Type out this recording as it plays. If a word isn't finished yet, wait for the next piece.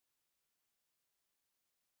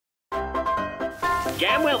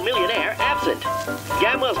Gamwell millionaire absent.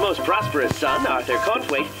 Gamwell's most prosperous son, Arthur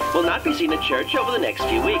Cornthwaite, will not be seen at church over the next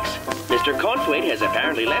few weeks. Mr. Cornthwaite has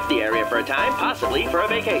apparently left the area for a time, possibly for a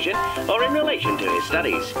vacation or in relation to his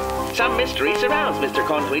studies. Some mystery surrounds Mr.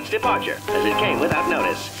 Cornthwaite's departure, as it came without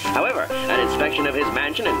notice. However, an inspection of his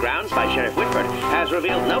mansion and grounds by Sheriff Whitford has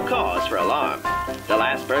revealed no cause for alarm. The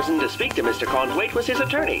last person to speak to Mr. Cornthwaite was his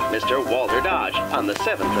attorney, Mr. Walter Dodge, on the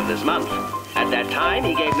 7th of this month. At that time,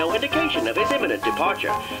 he gave no indication of his imminent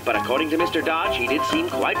departure, but according to Mr. Dodge, he did seem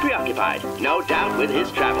quite preoccupied, no doubt with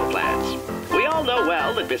his travel plans. We all know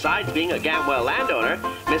well that besides being a Gamwell landowner,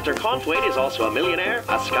 Mr. Cornthwaite is also a millionaire,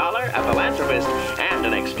 a scholar, a philanthropist, and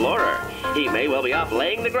an explorer. He may well be off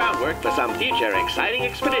laying the groundwork for some future exciting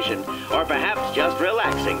expedition, or perhaps just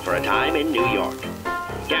relaxing for a time in New York.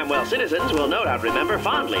 Gamwell citizens will no doubt remember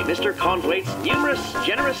fondly Mr. Cornthwaite's numerous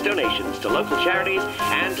generous donations to local charities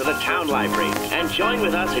and to the town library, and join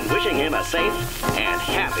with us in wishing him a safe and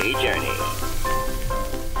happy journey.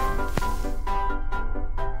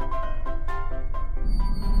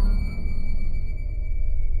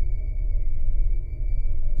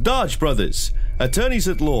 Dodge Brothers, Attorneys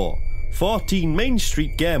at Law, 14 Main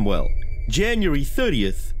Street, Gamwell, January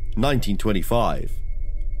 30th, 1925.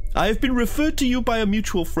 I have been referred to you by a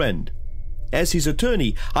mutual friend. As his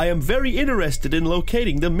attorney, I am very interested in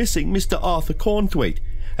locating the missing Mr. Arthur Cornthwaite,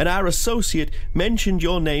 and our associate mentioned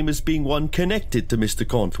your name as being one connected to Mr.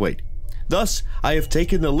 Cornthwaite. Thus, I have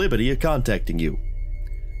taken the liberty of contacting you.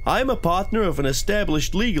 I am a partner of an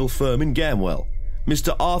established legal firm in Gamwell.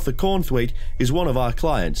 Mr. Arthur Cornthwaite is one of our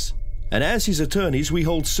clients, and as his attorneys we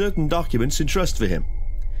hold certain documents in trust for him.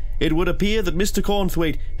 It would appear that Mr.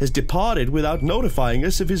 Cornthwaite has departed without notifying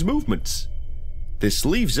us of his movements. This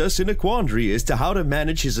leaves us in a quandary as to how to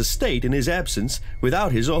manage his estate in his absence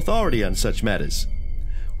without his authority on such matters.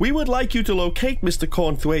 We would like you to locate Mr.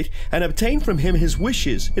 Cornthwaite and obtain from him his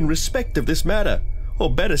wishes in respect of this matter,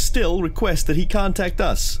 or better still, request that he contact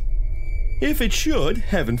us. If it should,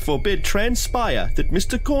 heaven forbid, transpire that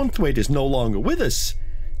Mr. Cornthwaite is no longer with us,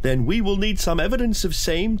 then we will need some evidence of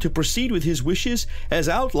same to proceed with his wishes as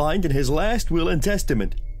outlined in his last will and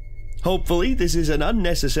testament. Hopefully this is an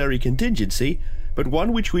unnecessary contingency, but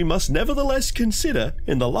one which we must nevertheless consider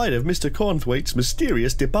in the light of Mr. Cornthwaite's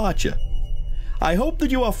mysterious departure. I hope that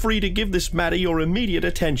you are free to give this matter your immediate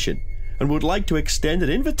attention, and would like to extend an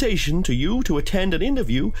invitation to you to attend an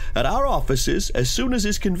interview at our offices as soon as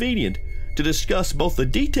is convenient, to discuss both the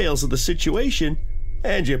details of the situation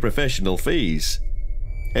and your professional fees.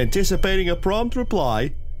 Anticipating a prompt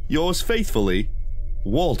reply, yours faithfully,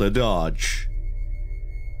 Walter Dodge.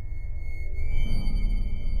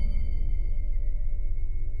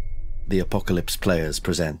 The Apocalypse Players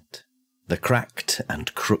present The Cracked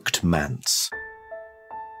and Crook'd Manse.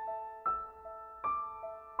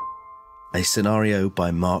 A scenario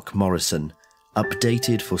by Mark Morrison,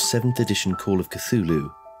 updated for 7th edition Call of Cthulhu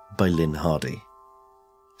by Lynn Hardy.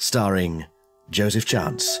 Starring Joseph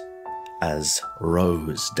Chance as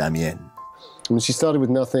Rose Damien. When she started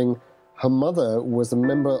with nothing, her mother was a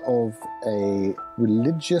member of a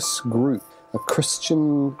religious group, a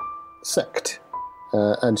Christian sect,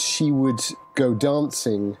 and she would go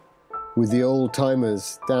dancing with the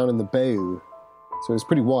old-timers down in the bayou. So it was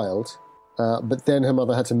pretty wild. But then her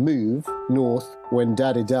mother had to move north when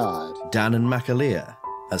Daddy died. Danann McAleer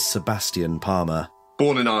as Sebastian Palmer.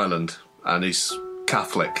 Born in Ireland, and he's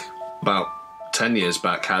Catholic. About 10 years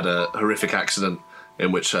back, had a horrific accident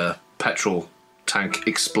in which a petrol tank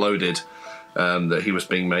exploded that he was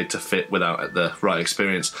being made to fit without the right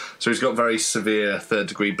experience. So he's got very severe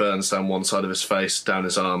third-degree burns down one side of his face, down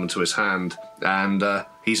his arm and to his hand. And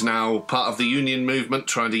he's now part of the union movement,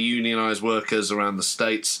 trying to unionise workers around the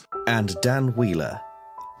States. And Dan Wheeler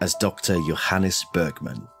as Dr. Johannes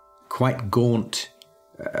Bergman. Quite gaunt,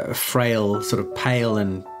 frail, sort of pale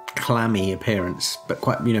and clammy appearance, but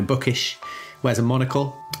quite, bookish. Wears a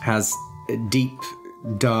monocle, has deep,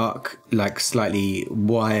 dark, like slightly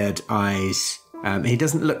wired eyes. He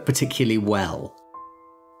doesn't look particularly well.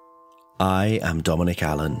 I am Dominic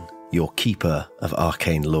Allen, your keeper of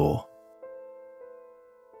arcane lore.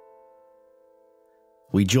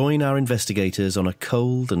 We join our investigators on a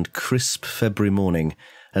cold and crisp February morning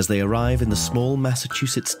as they arrive in the small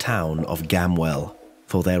Massachusetts town of Gamwell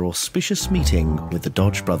for their auspicious meeting with the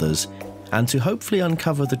Dodge brothers and to hopefully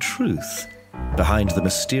uncover the truth behind the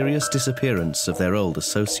mysterious disappearance of their old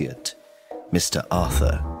associate, Mr.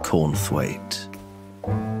 Arthur Cornthwaite.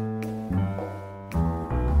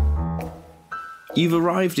 You've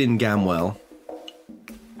arrived in Gamwell.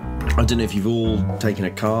 I don't know if you've all taken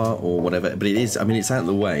a car or whatever, but it is, it's out of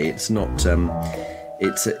the way. It's not,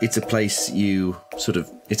 it's a place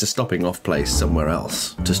it's a stopping off place somewhere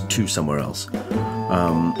else, just to somewhere else.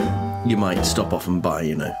 You might stop off and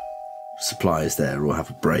buy, supplies there or have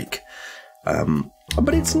a break.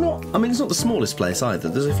 But it's not the smallest place either.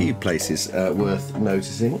 There's a few places worth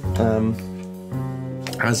noticing.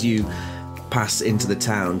 As you pass into the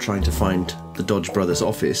town trying to find the Dodge Brothers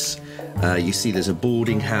office, you see there's a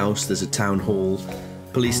boarding house, there's a town hall,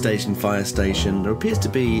 police station, fire station. There appears to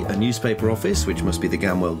be a newspaper office, which must be the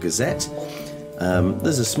Gamwell Gazette.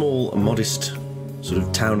 There's a small, modest sort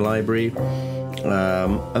of town library,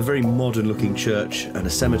 a very modern-looking church and a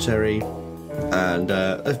cemetery, and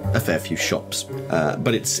a fair few shops.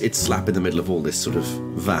 But it's slap in the middle of all this sort of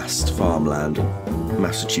vast farmland and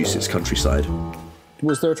Massachusetts countryside.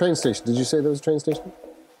 Was there a train station? Did you say there was a train station?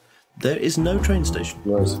 There is no train station.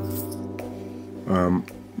 Right.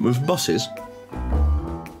 With buses.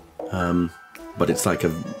 But it's like a,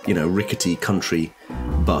 rickety country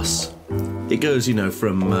bus. It goes,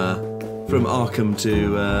 from Arkham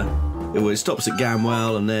to... it stops at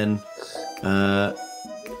Gamwell, and then...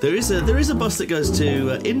 There is a bus that goes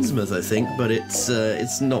to Innsmouth, I think, but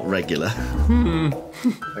it's not regular.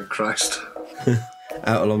 Thank Christ.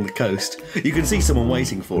 Out along the coast. You can see someone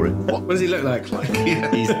waiting for it. What does he look like? Yeah.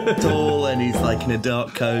 He's tall and he's like in a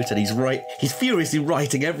dark coat, and he's furiously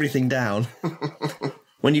writing everything down.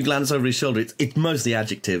 When you glance over his shoulder, it's mostly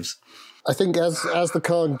adjectives. I think as the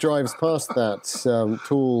car drives past that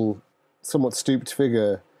tall, somewhat stooped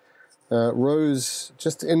figure, Rose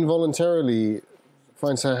just involuntarily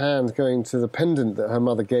finds her hand going to the pendant that her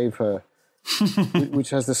mother gave her, which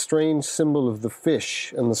has the strange symbol of the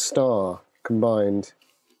fish and the star combined.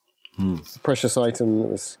 It's a precious item that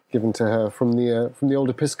was given to her from the old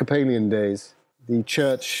Episcopalian days, the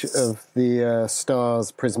Church of the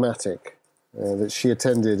Stars Prismatic that she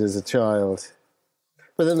attended as a child.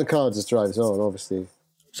 But then the car just drives on, obviously.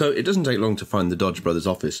 So it doesn't take long to find the Dodge Brothers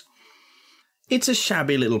office. It's a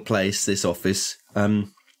shabby little place, this office.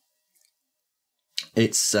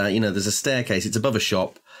 It's, there's a staircase. It's above a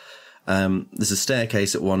shop. There's a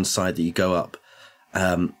staircase at one side that you go up.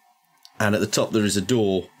 And at the top there is a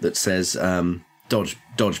door that says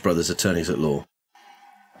Dodge Brothers Attorneys at Law.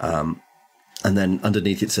 And then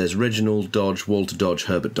underneath it says Reginald Dodge, Walter Dodge,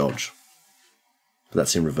 Herbert Dodge. But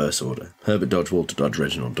that's in reverse order. Herbert Dodge, Walter Dodge,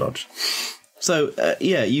 Reginald Dodge. So,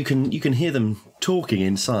 you can hear them talking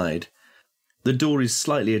inside. The door is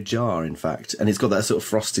slightly ajar, in fact, and it's got that sort of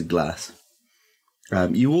frosted glass.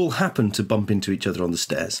 You all happen to bump into each other on the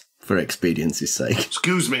stairs, for expediency's sake.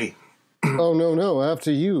 Excuse me. Oh, no,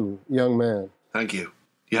 after you, young man. Thank you.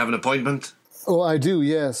 You have an appointment? Oh, I do,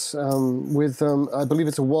 yes. With, I believe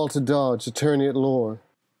it's a Walter Dodge, attorney at law.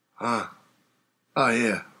 Yeah.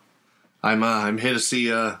 I'm here to see,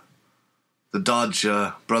 the Dodge,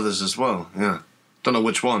 brothers as well, yeah. Don't know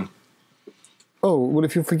which one. Oh, well,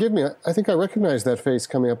 if you forgive me, I think I recognize that face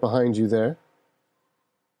coming up behind you there.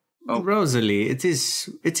 Oh, Rosalie. It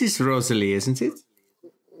is Rosalie, isn't it?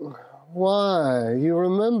 Why, you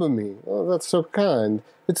remember me. Oh, that's so kind.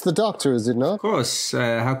 It's the doctor, is it not? Of course.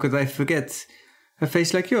 How could I forget a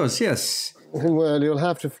face like yours? Yes. Well, you'll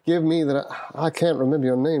have to forgive me that I can't remember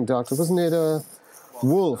your name, doctor. Wasn't it,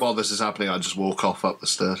 Wolf? While this is happening, I just walk off up the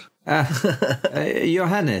stairs.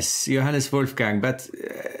 Johannes Wolfgang, but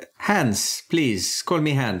Hans, please, call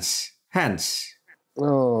me Hans. Hans.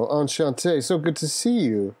 Oh, enchanté. So good to see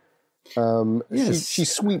you. Yes. She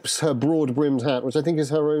sweeps her broad-brimmed hat, which I think is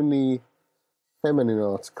her only feminine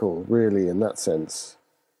article, really, in that sense.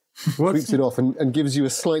 Sweeps it off and gives you a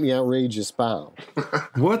slightly outrageous bow.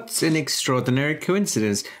 What an extraordinary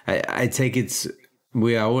coincidence. I take it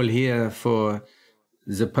we are all here for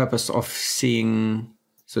the purpose of seeing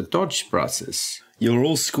the Dodge Brothers. You're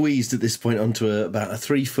all squeezed at this point onto about a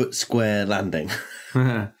 3-foot square landing.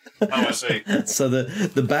 Oh, I see. So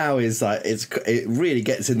the bow is like, it really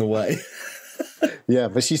gets in the way. Yeah,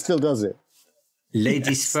 but she still does it.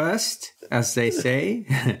 Ladies first, as they say.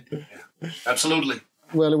 Absolutely.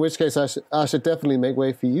 Well, in which case I should definitely make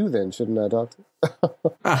way for you then, shouldn't I, Doctor?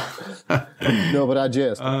 No, but I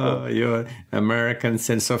jest. Oh, your American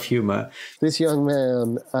sense of humor. This young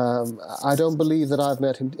man, I don't believe that I've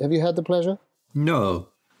met him. Have you had the pleasure? No.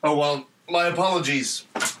 Oh, well, my apologies.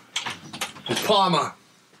 It's Palmer.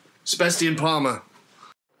 Sebastian Palmer.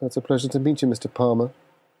 It's a pleasure to meet you, Mr. Palmer.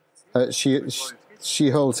 She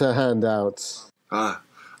holds her hand out.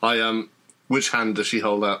 Which hand does she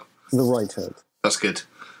hold out? The right hand. That's good.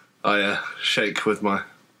 I shake with my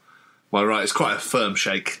right. It's quite a firm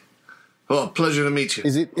shake. Well, pleasure to meet you.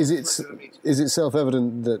 Is it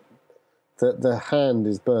self-evident that the hand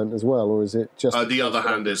is burnt as well, or is it just the other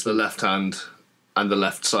hand is the left hand And the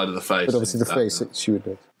left side of the face. But obviously the face, she would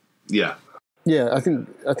know. Yeah. Yeah, I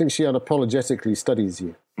think she unapologetically studies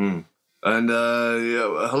you. Mm. And,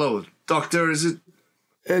 hello, Doctor, is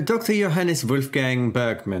it? Dr. Johannes Wolfgang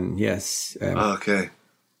Bergman, yes. Okay.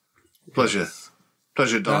 Pleasure.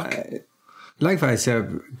 Pleasure, Doc. Likewise,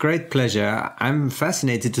 great pleasure. I'm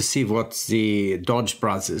fascinated to see what the Dodge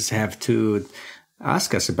brothers have to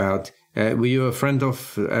ask us about. Were you a friend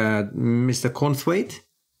of Mr. Cornthwaite?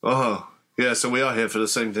 Oh, yeah, so we are here for the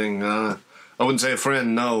same thing. I wouldn't say a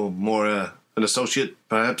friend, no, more an associate,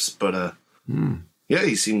 perhaps, but yeah,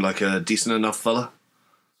 he seemed like a decent enough fella.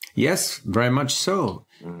 Yes, very much so.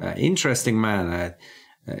 Interesting man.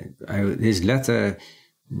 His letter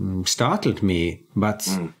startled me, but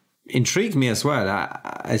intrigued me as well.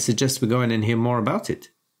 I suggest we go in and hear more about it.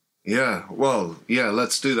 Yeah, well, yeah,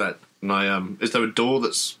 let's do that. And is there a door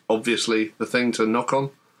that's obviously the thing to knock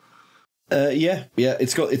on? Yeah.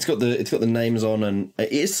 It's got the names on, and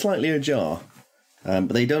it is slightly ajar. But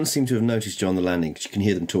they don't seem to have noticed you on the landing because you can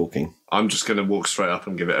hear them talking. I'm just going to walk straight up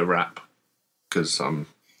and give it a rap because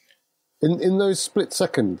In those split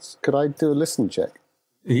seconds, could I do a listen check?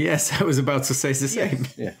 Yes, I was about to say the same.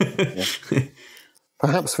 Yeah.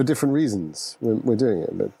 Perhaps for different reasons we're doing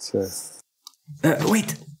it, but...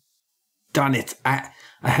 Wait. Darn it. I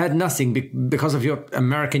heard nothing because of your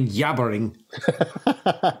American yabbering.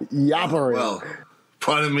 Yabbering. Well,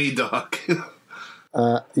 pardon me, Doc.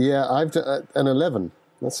 Yeah, I've done an 11.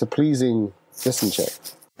 That's a pleasing listen check.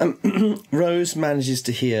 Rose manages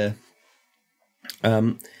to hear...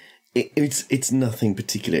 It's nothing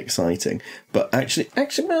particularly exciting, but actually,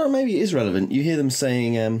 well, maybe it is relevant. You hear them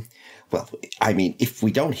saying, well, I mean, if we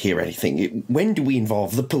don't hear anything, when do we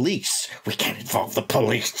involve the police? We can't involve the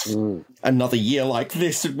police. Another year like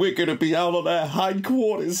this, and we're going to be out on our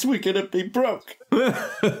hindquarters. We're going to be broke.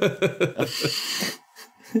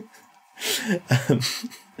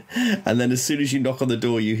 And then as soon as you knock on the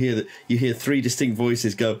door, you hear three distinct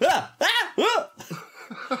voices go, ah, ah, ah!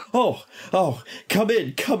 Oh, come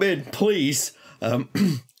in, please.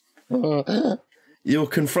 You're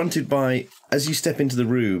confronted by, as you step into the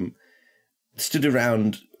room, stood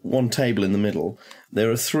around one table in the middle,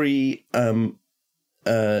 there are three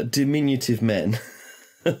diminutive men.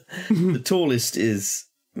 The tallest is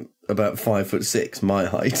about 5'6", my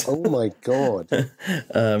height. Oh my God.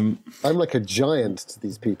 I'm like a giant to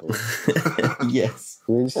these people. Yes.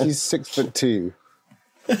 I mean, she's 6'2".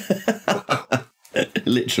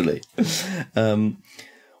 Literally.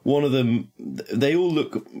 One of them, they all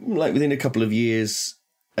look like within a couple of years'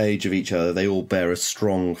 age of each other. They all bear a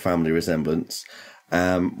strong family resemblance.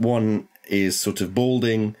 One is sort of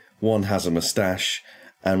balding, one has a moustache,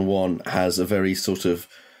 and one has a very sort of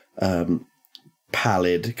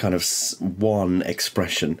pallid, kind of wan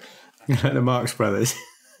expression. The Marx Brothers.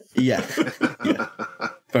 Yeah.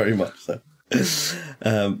 Very much so.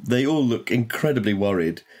 They all look incredibly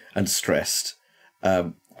worried and stressed.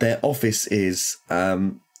 Their office is,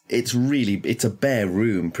 it's a bare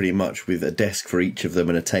room pretty much, with a desk for each of them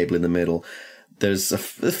and a table in the middle. There's a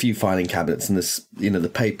few filing cabinets, and this, the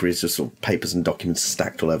paper is just sort of papers and documents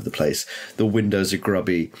stacked all over the place. The windows are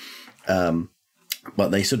grubby,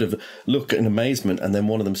 but they sort of look in amazement, and then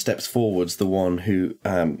one of them steps forwards, the one who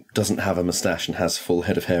doesn't have a moustache and has a full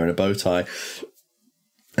head of hair and a bow tie,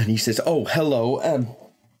 and he says, "Oh, hello,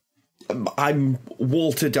 I'm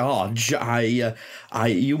Walter Dodge. You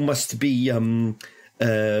must be Madam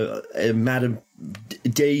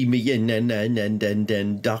Damien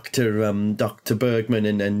and Dr.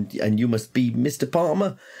 Bergman and you must be Mr.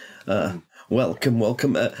 Palmer.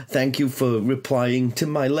 Welcome. Thank you for replying to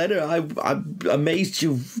my letter. I'm amazed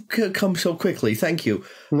you've come so quickly. Thank you."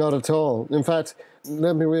 Not at all. In fact,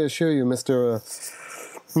 let me reassure you, Mr.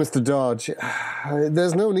 Dodge,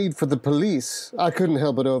 there's no need for the police. I couldn't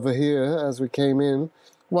help it over here as we came in.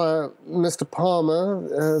 Why, Mr.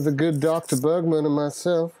 Palmer, the good Dr. Bergman, and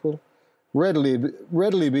myself will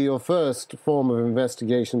readily be your first form of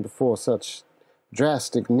investigation before such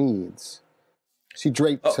drastic needs. She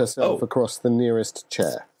draped herself across the nearest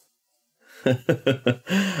chair.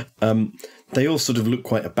 They all sort of look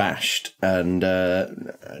quite abashed and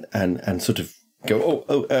sort of go,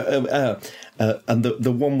 and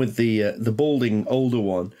the one with the balding older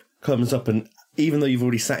one comes up, and even though you've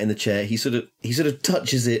already sat in the chair, he sort of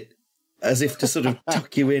touches it as if to sort of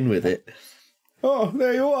tuck you in with it. "Oh,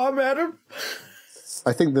 there you are, madam."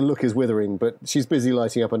 I think the look is withering, but she's busy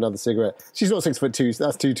lighting up another cigarette. She's not 6'2",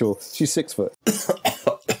 that's too tall. She's 6 foot.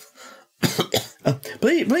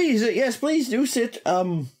 Please, yes, please do sit.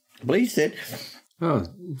 Please sit. Oh,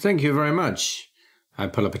 thank you very much. I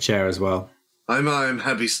pull up a chair as well. I'm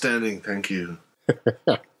happy standing, thank you.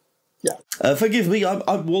 Yeah. Forgive me,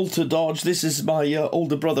 I'm Walter Dodge. This is my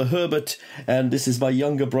older brother Herbert, and this is my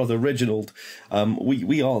younger brother Reginald.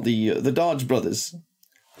 We are the Dodge brothers.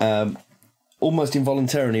 Almost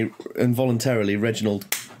involuntarily, Reginald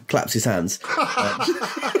claps his hands.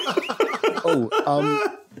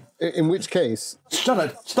 In which case...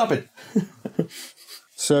 Stop it!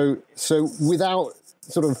 So without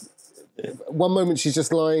sort of... One moment she's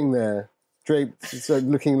just lying there, draped, so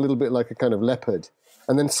looking a little bit like a kind of leopard.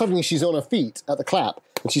 And then suddenly she's on her feet at the clap,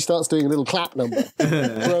 and she starts doing a little clap number,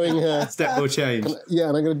 throwing her... Step will change.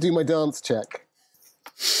 And I'm going to do my dance check.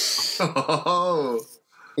 Oh.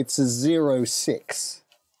 It's a 0-6.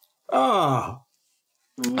 Oh.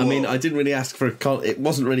 I mean, I didn't really ask for it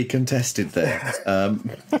wasn't really contested there.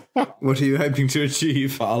 What are you hoping to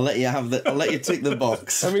achieve? But I'll let you have I'll let you tick the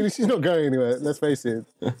box. I mean, she's not going anywhere, let's face it.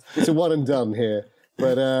 It's a one and done here.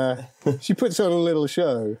 But she puts on a little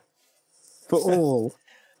show for all,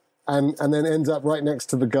 and then ends up right next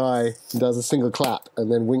to the guy and does a single clap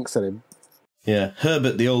and then winks at him. Yeah,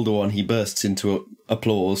 Herbert, the older one, he bursts into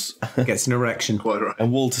applause. Gets an erection. Quite right.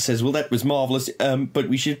 And Walter says, well, that was marvellous, but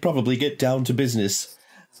we should probably get down to business.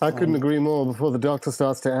 I couldn't agree more before the doctor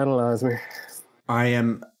starts to analyse me. I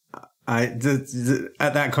am... at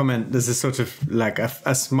that comment, there's a sort of, like,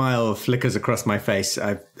 a smile flickers across my face.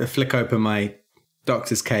 I flick open my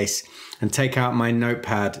doctor's case and take out my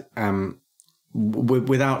notepad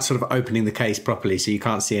without sort of opening the case properly, so you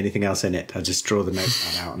can't see anything else in it. I just draw the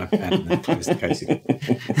notepad out on a pen and then close the case again.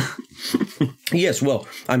 Yes, well,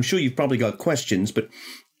 I'm sure you've probably got questions, but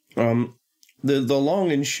the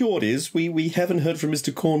long and short is we haven't heard from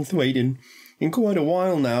Mr. Cornthwaite in quite a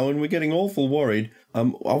while now, and we're getting awful worried.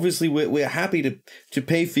 Obviously, we're happy to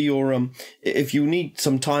pay for your if you need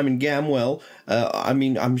some time in Gamwell. I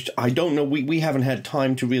mean, I don't know. We haven't had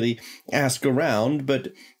time to really ask around,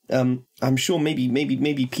 but I'm sure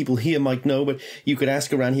maybe people here might know. But you could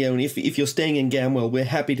ask around here, and if you're staying in Gamwell, we're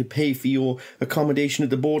happy to pay for your accommodation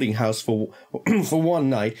at the boarding house for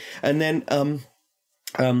one night, and then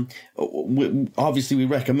obviously we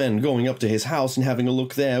recommend going up to his house and having a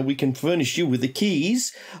look there. We can furnish you with the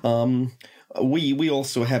keys. We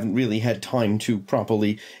also haven't really had time to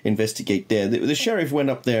properly investigate there. The sheriff went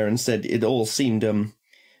up there and said it all seemed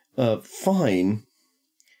fine.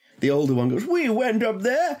 The older one goes, we went up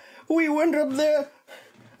there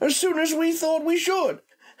as soon as we thought we should.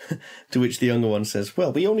 To which the younger one says,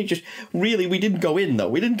 well, we didn't go in, though.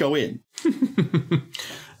 We didn't go in.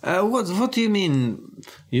 What do you mean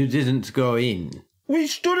you didn't go in? We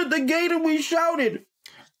stood at the gate and we shouted.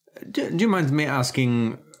 Do you mind me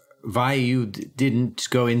asking why you didn't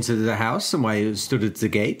go into the house and why you stood at the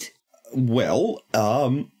gate? Well,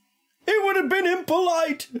 it would have been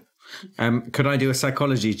impolite. Could I do a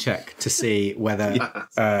psychology check to see whether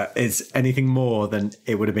it's anything more than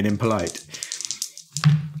it would have been impolite?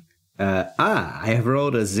 I have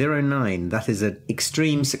rolled a 09. That is an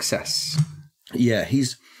extreme success. Yeah,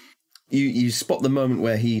 you spot the moment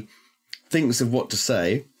where he thinks of what to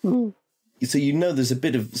say. Mm. So you know there's a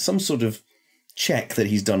bit of some sort of check that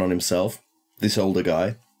he's done on himself, this older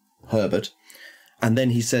guy, Herbert. And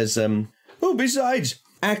then he says, besides,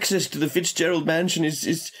 access to the Fitzgerald mansion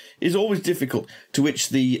is always difficult. To which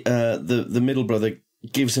the middle brother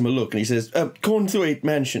gives him a look and he says, Cornthwaite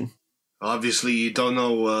mansion. Obviously you don't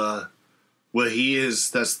know where he is.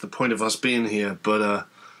 That's the point of us being here. But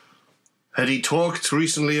had he talked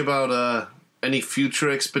recently about any future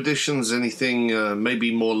expeditions, anything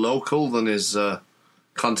maybe more local than his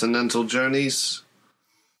continental journeys?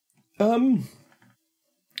 Not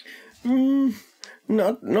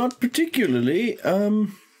particularly.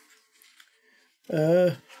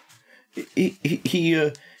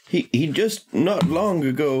 He just not long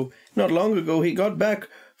ago he got back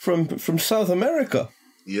from South America.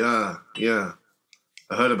 Yeah. I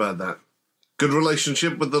heard about that. Good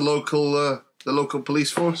relationship with the local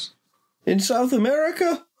police force? In South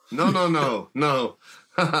America? No.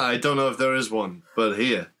 I don't know if there is one, but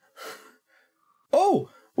here.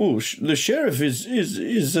 The sheriff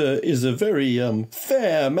is a very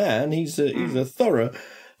fair man. He's a thorough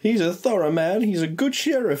man. He's a good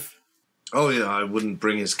sheriff. Oh yeah, I wouldn't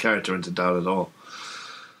bring his character into doubt at all.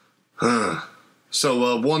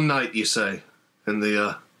 So one night, you say, in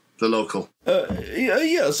the local.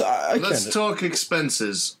 Yes, I can. Let's talk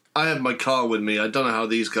expenses. I have my car with me. I don't know how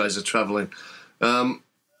these guys are traveling.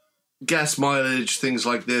 Gas mileage, things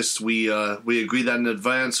like this. We agree that in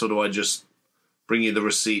advance, or do I just bring you the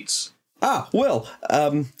receipts? Well,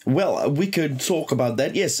 we could talk about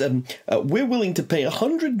that. Yes, we're willing to pay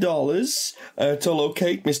 $100 to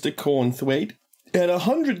locate Mr. Cornthwaite, and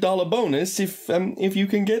 $100 bonus if you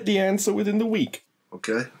can get the answer within the week.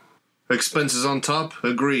 Okay. Expenses on top?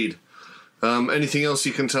 Agreed. Anything else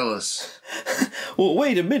you can tell us? Well,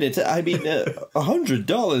 wait a minute. I mean,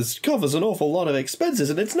 $100 covers an awful lot of expenses,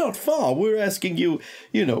 and it's not far. We're asking you,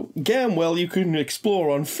 Gamwell you can explore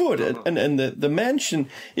on foot, and the mansion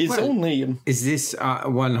is only... Is this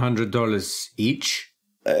 $100 each?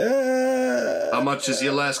 How much is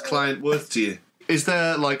your last client worth to you? Is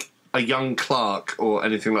there, like, a young clerk or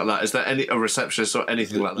anything like that? Is there a receptionist or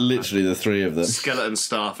anything like that? Literally the three of them. Skeleton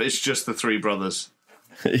staff. It's just the three brothers.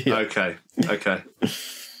 Yeah. Okay.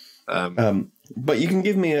 But you can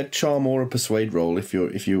give me a charm or a persuade roll if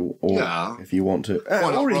you want to,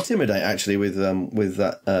 or intimidate actually with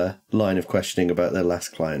that line of questioning about their last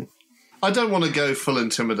client. I don't want to go full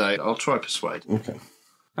intimidate. I'll try persuade. Okay.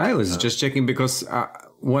 I was just checking because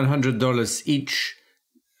 $100 each,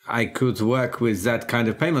 I could work with that kind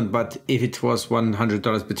of payment. But if it was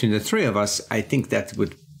 $100 between the three of us, I think that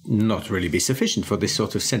would not really be sufficient for this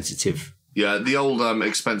sort of sensitive. Yeah, the old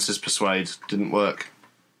expenses persuade didn't work.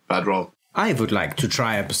 Bad roll. I would like to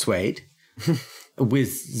try a persuade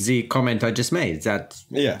with the comment I just made that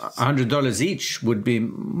 $100 each would be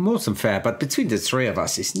more than fair, but between the three of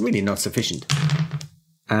us, it's really not sufficient.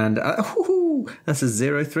 And that's a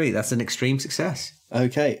 0-3. That's an extreme success.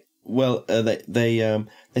 Okay. Well, they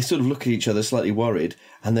sort of look at each other slightly worried,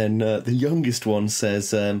 and then the youngest one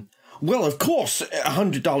says, well, of course,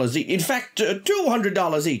 $100 each. In fact,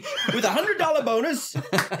 $200 each, with a $100 bonus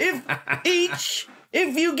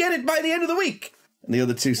if you get it by the end of the week. And the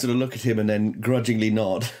other two sort of look at him and then grudgingly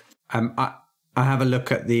nod. I have a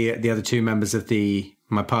look at the other two members of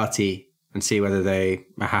my party and see whether they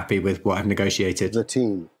are happy with what I've negotiated. The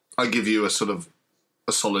team. I give you a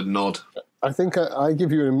solid nod. I think I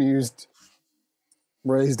give you an amused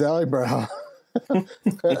raised eyebrow. I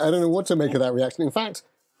don't know what to make of that reaction. In fact...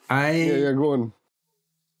 Yeah, go on.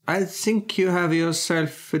 I think you have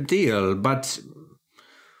yourself a deal, but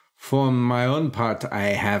for my own part, I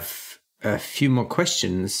have a few more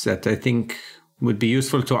questions that I think would be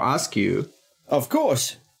useful to ask you. Of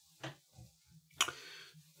course.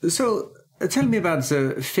 So, tell me about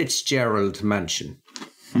the Fitzgerald mansion.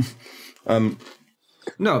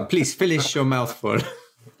 No, please, finish your mouthful.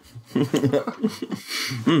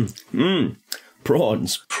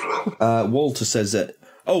 Prawns. Walter says that...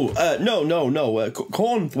 no,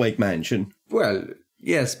 Cornthwaite Mansion. Well,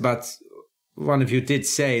 yes, but one of you did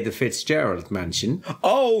say the Fitzgerald Mansion.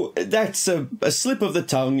 Oh, that's a slip of the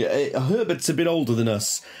tongue. Herbert's a bit older than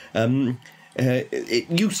us. It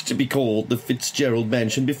used to be called the Fitzgerald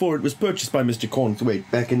Mansion before it was purchased by Mr. Cornthwaite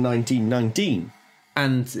back in 1919.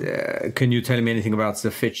 And can you tell me anything about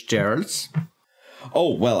the Fitzgeralds?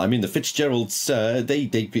 Oh, well, I mean, the Fitzgeralds, they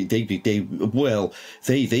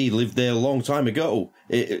lived there a long time ago.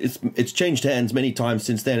 It's changed hands many times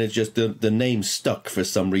since then. It's just the name stuck for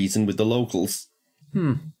some reason with the locals.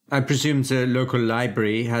 I presume the local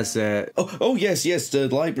library has a... Oh, yes, the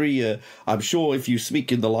library. I'm sure if you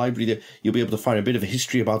speak in the library, you'll be able to find a bit of a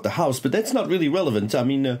history about the house, but that's not really relevant. I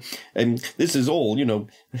mean, this is all,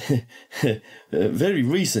 very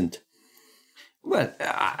recent. Well,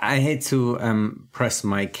 I hate to press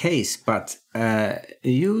my case, but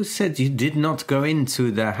you said you did not go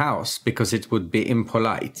into the house because it would be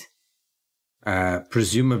impolite.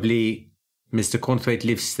 Presumably, Mr. Cornthwaite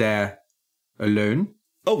lives there alone?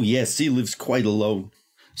 Oh, yes, he lives quite alone.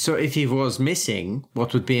 So if he was missing,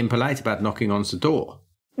 what would be impolite about knocking on the door?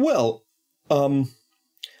 Well, and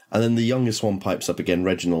then the youngest one pipes up again,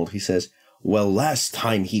 Reginald. He says, well, last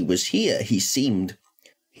time he was here, he seemed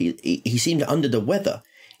under the weather,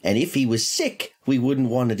 and if he was sick, we wouldn't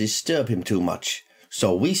want to disturb him too much.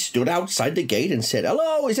 So we stood outside the gate and said,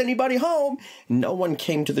 hello, is anybody home? No one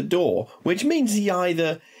came to the door, which means he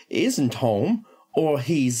either isn't home, or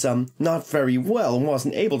he's not very well and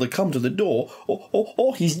wasn't able to come to the door,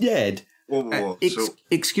 or he's dead.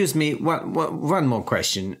 Excuse me, one more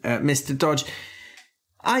question. Mr. Dodge,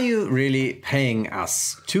 are you really paying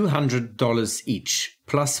us $200 each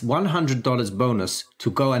plus $100 bonus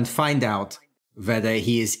to go and find out whether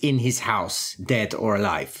he is in his house, dead or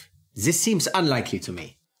alive? This seems unlikely to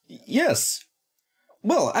me. Yes.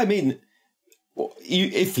 Well, I mean,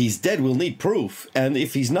 if he's dead, we'll need proof. And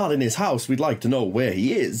if he's not in his house, we'd like to know where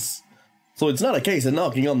he is. So it's not a case of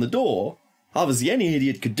knocking on the door. Obviously, any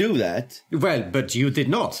idiot could do that. Well, but you did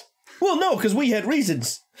not. Well, no, because we had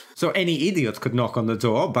reasons. So any idiot could knock on the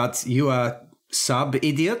door, but you are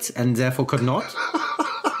sub-idiot and therefore could not?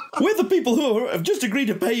 We're the people who have just agreed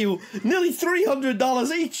to pay you nearly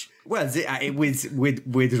 $300 each. Well,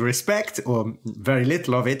 with respect, or very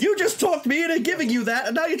little of it. You just talked me into giving you that,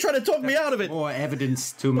 and now you're trying to talk me out of it. More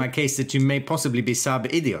evidence to my case that you may possibly be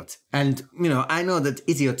sub-idiot. And, I know that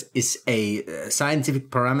idiot is a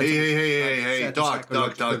scientific parameter. Hey, Doc.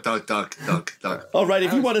 All right,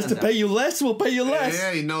 if you want us to pay you less, we'll pay you less.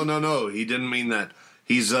 Hey, no. He didn't mean that.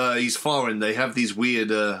 He's foreign. They have these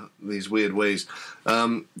weird ways.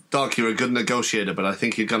 Doc, you're a good negotiator, but I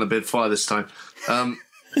think you've gone a bit far this time.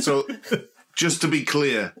 So, just to be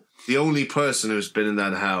clear, the only person who's been in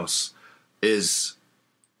that house is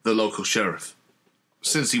the local sheriff.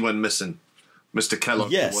 Since he went missing. Mr. Kellogg,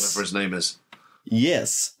 yes. Or whatever his name is.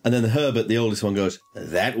 Yes. And then Herbert, the oldest one, goes,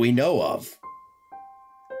 that we know of.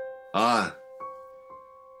 Ah.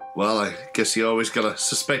 Well, I guess you always gotta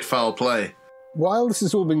suspect foul play. While this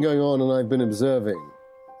has all been going on and I've been observing,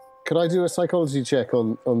 could I do a psychology check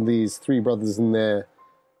on these three brothers and their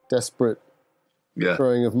desperate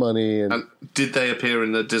throwing of money? And did they appear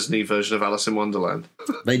in the Disney version of Alice in Wonderland?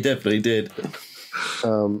 They definitely did.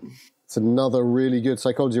 It's another really good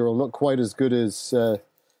psychology roll. Not quite as good as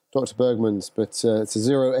Dr. Bergman's, but it's a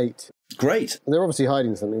 0.8. Great. And they're obviously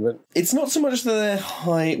hiding something, but... It's not so much that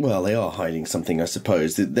they are hiding something, I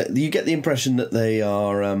suppose. You get the impression that they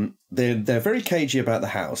are... They're very cagey about the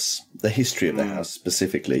house, the history of the house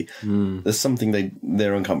specifically. There's something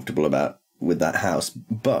they're uncomfortable about with that house,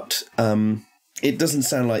 but... it doesn't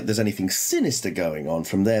sound like there's anything sinister going on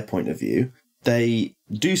from their point of view. They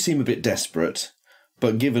do seem a bit desperate,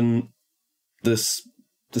 but given the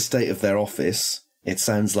state of their office, it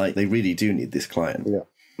sounds like they really do need this client.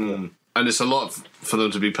 Yeah. And it's a lot for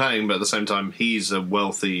them to be paying, but at the same time, he's a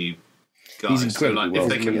wealthy guy. He's incredibly wealthy. If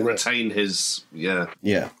they can retain his... Yeah.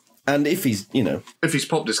 And if he's, If he's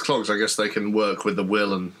popped his clogs, I guess they can work with the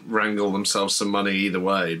will and wrangle themselves some money either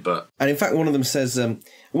way, but... And in fact, one of them says,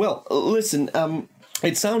 well, listen,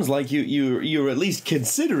 it sounds like you're at least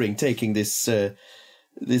considering taking this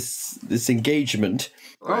engagement.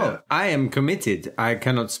 I am committed. I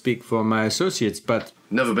cannot speak for my associates, but...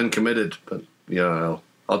 Never been committed, but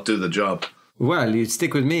I'll do the job. Well, you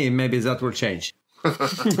stick with me, maybe that will change.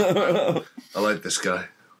 I like this guy.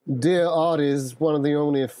 Dear Art is one of the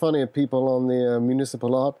only funnier people on the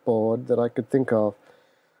municipal art board that I could think of.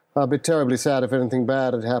 I'd be terribly sad if anything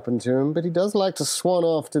bad had happened to him, but he does like to swan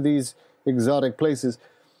off to these exotic places.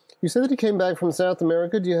 You said that he came back from South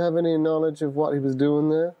America. Do you have any knowledge of what he was doing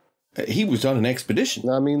there? He was on an expedition.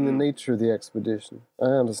 I mean the nature of the expedition. I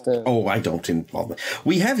understand. Oh, I don't involve me.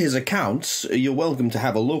 We have his accounts. You're welcome to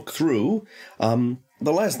have a look through.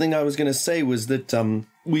 The last thing I was going to say was that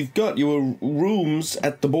we've got your rooms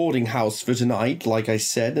at the boarding house for tonight, like I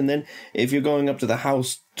said, and then if you're going up to the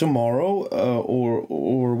house tomorrow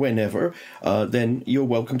or whenever, then you're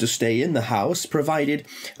welcome to stay in the house, provided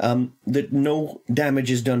that no damage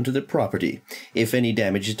is done to the property. If any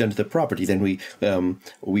damage is done to the property, then we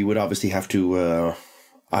would obviously have to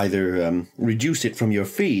either reduce it from your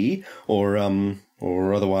fee or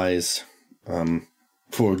otherwise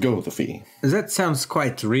forego the fee. That sounds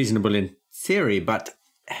quite reasonable in theory, but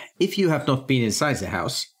if you have not been inside the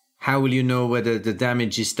house, how will you know whether the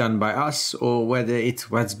damage is done by us or whether it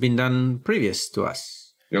has been done previous to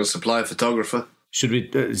us? You'll supply a photographer. Should we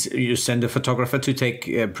you send a photographer to take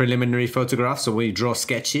preliminary photographs, or we draw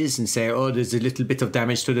sketches and say, oh, there's a little bit of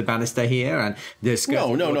damage to the banister here, and there's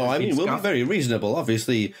no. I mean, we'll be very reasonable.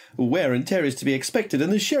 Obviously, wear and tear is to be expected,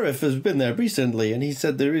 and the sheriff has been there recently, and he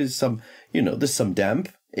said there is some, there's some damp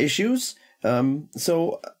issues.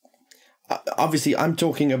 So obviously, I'm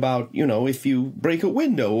talking about, if you break a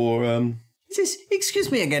window or.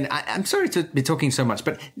 Excuse me again. I'm sorry to be talking so much,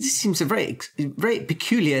 but this seems a very, very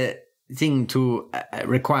peculiar thing to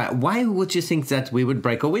require. Why would you think that we would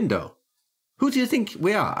break a window? Who do you think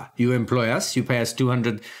we are? You employ us, you pay us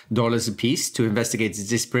 $200 a piece to investigate the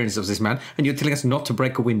disappearance of this man, and you're telling us not to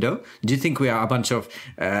break a window? Do you think we are a bunch of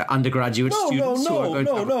undergraduate students who are going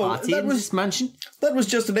to have a party in this mansion? That was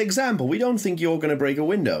just an example. We don't think you're going to break a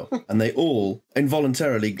window. And they all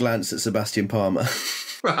involuntarily glance at Sebastian Palmer.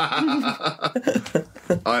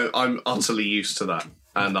 I'm utterly used to that,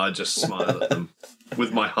 and I just smile at them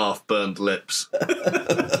with my half-burned lips.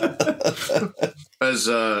 As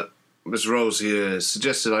Miss Rose here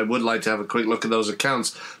suggested, I would like to have a quick look at those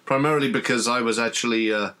accounts, primarily because I was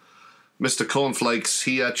actually Mr. Cornflakes.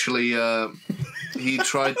 He actually he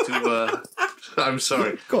tried to. I'm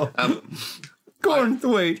sorry.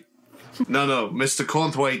 Cornthwaite. No, Mr.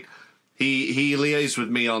 Cornthwaite. He liaised with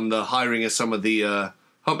me on the hiring of some of the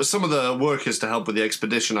workers to help with the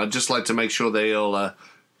expedition. I'd just like to make sure they all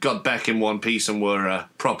got back in one piece and were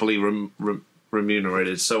properly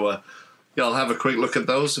remunerated. So, yeah, I'll have a quick look at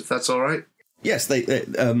those if that's all right. Yes, they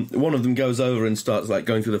one of them goes over and starts like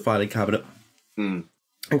going through the filing cabinet and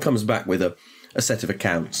comes back with a set of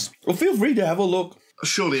accounts. Well, feel free to have a look.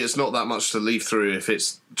 Surely it's not that much to leaf through if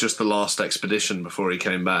it's just the last expedition before he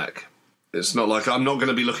came back. It's not like I'm not going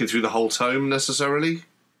to be looking through the whole tome necessarily.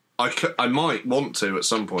 I might want to at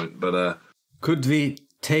some point, but... Could we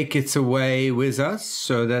take it away with us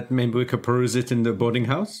so that maybe we could peruse it in the boarding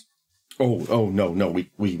house? Oh no,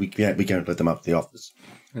 we can't let them up to the office.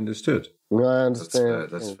 Understood. I understand.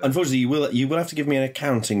 That's fair. Unfortunately, you will have to give me an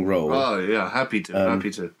accounting roll. Oh, yeah, happy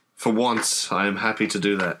to. For once, I am happy to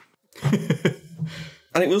do that.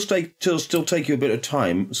 And it will still take you a bit of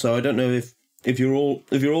time, so I don't know if you're all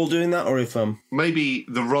doing that or if maybe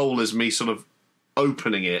the role is me sort of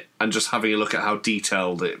opening it and just having a look at how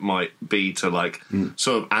detailed it might be to like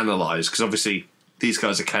sort of analyse, because obviously these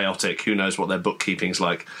guys are chaotic. Who knows what their bookkeeping's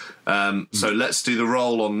like? So let's do the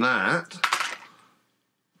roll on that.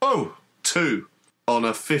 Oh, 2 on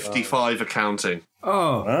a 55 accounting.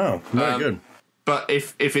 Oh, very good. But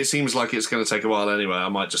if it seems like it's going to take a while anyway, I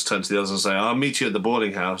might just turn to the others and say, I'll meet you at the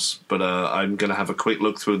boarding house, but I'm going to have a quick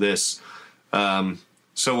look through this.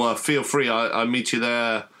 So feel free. I'll meet you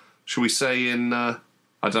there, shall we say, in, I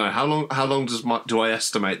don't know, how long do I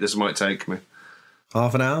estimate this might take me?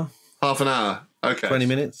 Half an hour? Half an hour. Okay. 20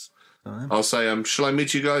 minutes? I'll say, shall I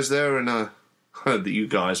meet you guys there? And you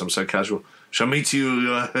guys, I'm so casual. Shall I meet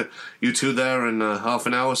you, you two there in half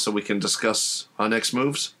an hour so we can discuss our next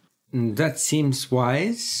moves? that seems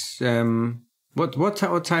wise.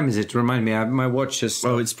 What time is it? Remind me. My watch is...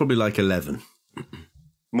 Oh, it's probably like 11.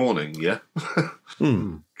 Morning, yeah?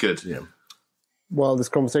 Good. Yeah. While this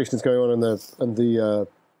conversation is going on and the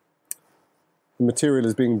material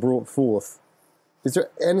is being brought forth, is there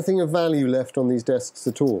anything of value left on these desks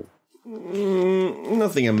at all?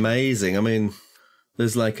 Nothing amazing. I mean,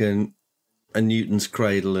 there's like a Newton's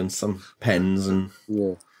cradle and some pens and...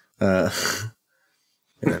 Yeah.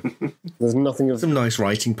 You know, there's nothing of... some nice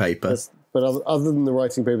writing paper. But other than the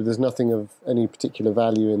writing paper, there's nothing of any particular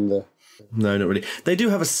value in the... No, not really. They do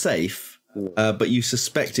have a safe, but you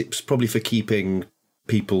suspect it's probably for keeping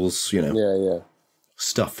people's,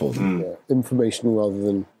 stuff for them. Yeah. Information rather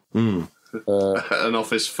than... An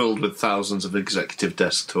office filled with thousands of executive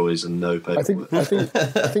desk toys and no paper.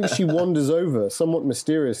 I think she wanders over, somewhat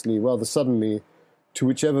mysteriously, rather suddenly, to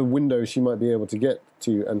whichever window she might be able to get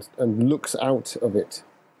to and looks out of it.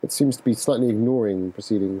 It seems to be slightly ignoring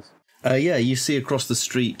proceedings. You see across the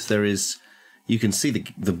street you can see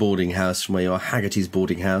the boarding house from where you are, Haggerty's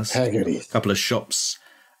boarding house. Haggerty's. A couple of shops.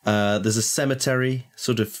 There's a cemetery,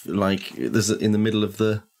 sort of like, in the middle of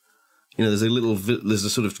the, there's a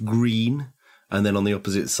sort of green, and then on the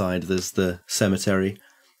opposite side there's the cemetery.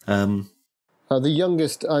 The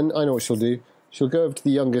youngest, I know what she'll do. She'll go over to the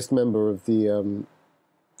youngest member of the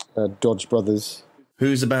Dodge brothers.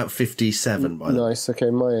 Who's about 57, by the way. Nice, okay,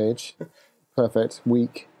 my age. Perfect,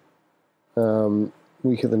 weak.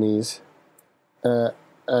 Weak at the knees.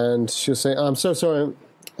 And she'll say, I'm so sorry,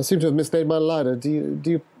 I seem to have mislaid my ladder.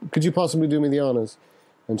 Could you possibly do me the honours?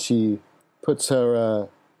 And she puts her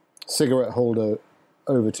cigarette holder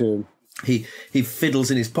over to him. He fiddles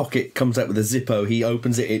in his pocket, comes out with a Zippo, he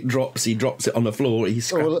opens it, he drops it on the floor, he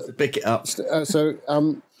scrambles to pick it up. Is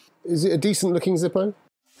it a decent looking Zippo?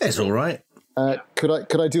 It's all right.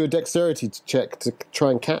 Could I do a dexterity check to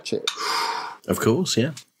try and catch it? Of course,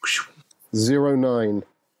 yeah. 09.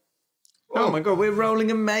 Oh my god, we're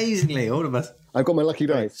rolling amazingly, all of us. I've got my lucky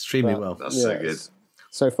dice. Extremely well. That's so good.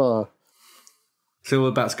 So far. So we're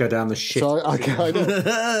about to go down the shit. So I'll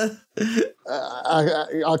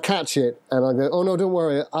catch it and I go, oh no, don't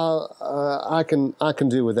worry, I can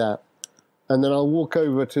deal with that. And then I'll walk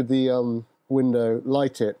over to the window,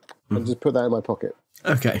 light it, and just put that in my pocket.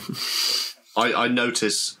 Okay. I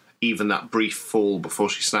notice even that brief fall before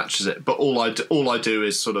she snatches it, but all I do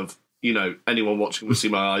is sort of, anyone watching will see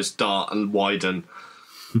my eyes dart and widen,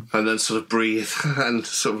 and then sort of breathe and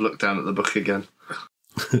sort of look down at the book again.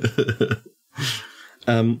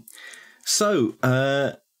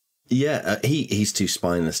 He's too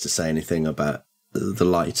spineless to say anything about the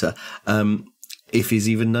lighter, if he's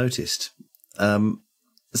even noticed.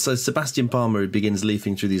 So Sebastian Palmer begins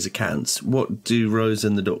leafing through these accounts. What do Rose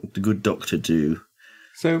and the good doctor do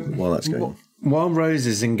while that's going on? While Rose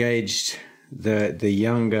is engaged, the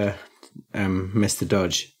younger Mr.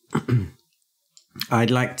 Dodge,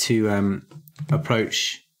 I'd like to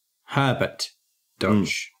approach Herbert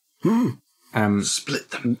Dodge.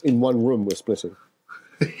 Split them. In one room, we're splitting.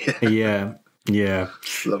 Yeah.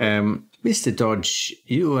 Mr. Dodge,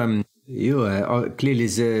 you are clearly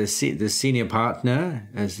the senior partner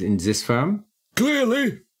in this firm.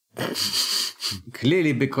 Clearly.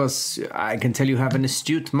 Clearly, because I can tell you have an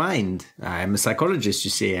astute mind. I'm a psychologist,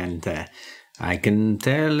 you see, and I can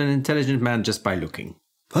tell an intelligent man just by looking.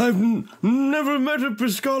 I've never met a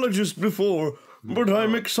psychologist before, but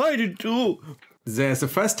I'm excited to. There's a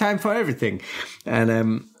first time for everything.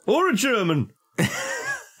 And Or a German.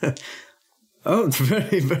 Oh,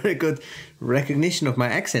 very, very good recognition of my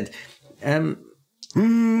accent. Tell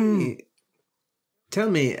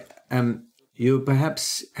me, you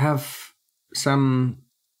perhaps have some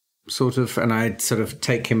sort of, and I'd sort of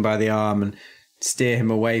take him by the arm and steer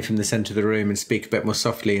him away from the centre of the room and speak a bit more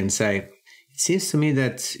softly and say, it seems to me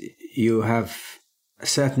that you have a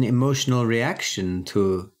certain emotional reaction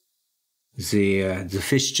to the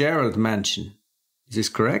Fitzgerald mansion. Is this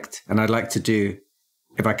correct? And I'd like to do,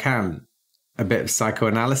 if I can, a bit of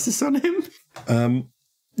psychoanalysis on him.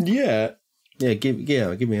 Yeah.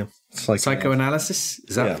 Give me a psychoanalysis.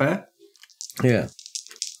 Is that fair? Yeah.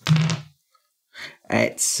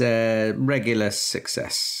 It's a regular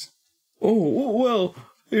success. Oh, well,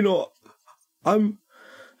 you know,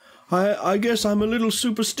 I guess I'm a little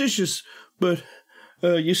superstitious, but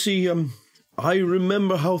you see, I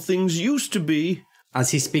remember how things used to be.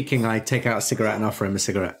 As he's speaking, I take out a cigarette and offer him a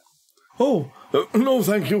cigarette. Oh, no,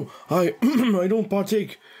 thank you. I I don't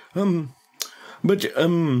partake. But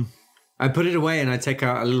I put it away and I take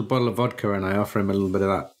out a little bottle of vodka and I offer him a little bit of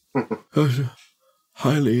that.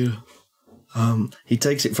 Highly, he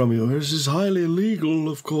takes it from you. This is highly illegal,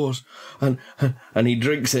 of course, and he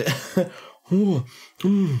drinks it. Oh,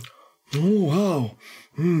 wow.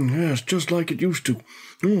 Yes, just like it used to.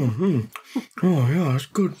 Oh, yeah, it's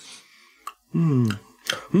good.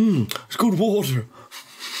 It's good water.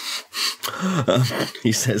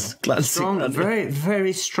 He says, glancing strong, very,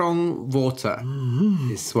 very strong water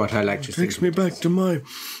is what I like to say. Takes me back to my,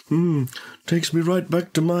 takes me right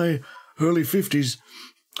back to my early 50s.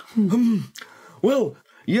 Well,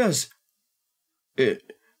 yes,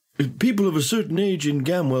 people of a certain age in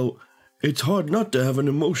Gamwell, it's hard not to have an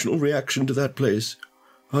emotional reaction to that place.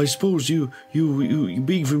 I suppose you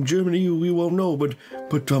being from Germany, you won't know, but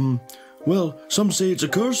well, some say it's a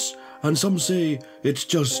curse, and some say it's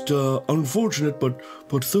just unfortunate, but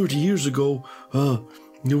 30 years ago,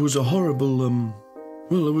 there was a horrible,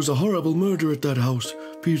 there was a horrible murder at that house.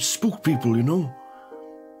 It spooked people, you know.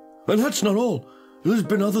 And that's not all. There's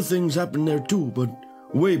been other things happen there too, but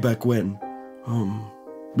way back when.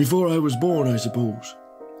 Before I was born, I suppose.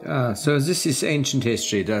 So this is ancient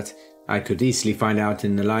history that I could easily find out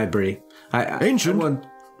in the library. Ancient?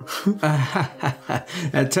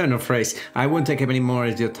 A turn of phrase. I won't take up any more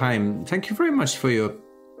of your time. Thank you very much for your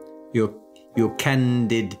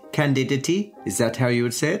candidity. Is that how you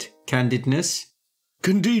would say it? Candidness?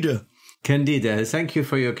 Candida. Thank you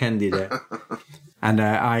for your candida. And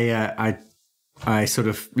I sort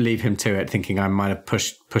of leave him to it, thinking I might have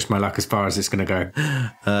pushed my luck as far as it's going to go.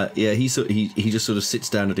 Yeah, he just sort of sits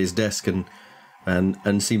down at his desk and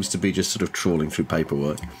seems to be just sort of trawling through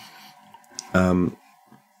paperwork.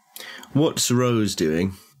 What's Rose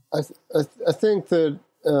doing? I think that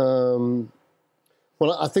I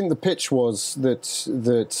think the pitch was that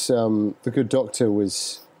the good doctor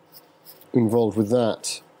was involved with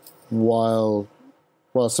that, while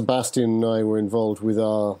Sebastian and I were involved with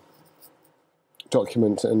our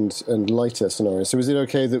document and lighter scenario. So is it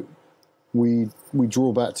okay that we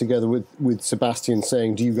draw back together with Sebastian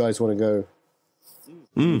saying, "Do you guys want to go?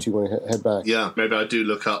 Do you want to head back?" Yeah, maybe I do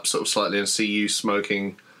look up sort of slightly and see you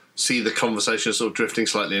smoking. See the conversation sort of drifting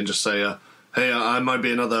slightly, and just say, "Hey, I might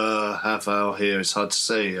be another half hour here. It's hard to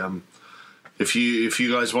say. If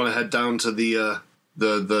you guys want to head down to the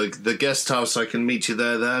guest house, I can meet you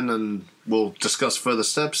there then, and we'll discuss further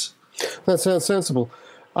steps." That sounds sensible.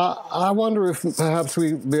 I wonder if perhaps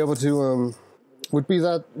we'd be able to. Would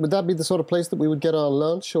that be the sort of place that we would get our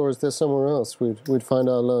lunch, or is there somewhere else we'd find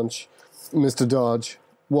our lunch, Mr. Dodge,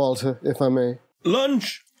 Walter, if I may?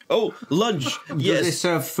 Lunch. Oh, lunch, yes. Do they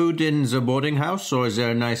serve food in the boarding house, or is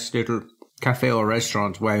there a nice little cafe or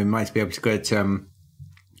restaurant where we might be able to get some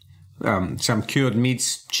cured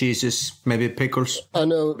meats, cheeses, maybe pickles? I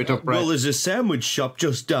know. Bit of bread? Well, there's a sandwich shop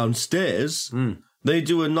just downstairs. They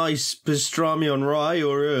do a nice pastrami on rye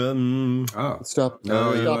or... Stop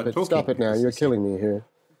it now. You're killing me here.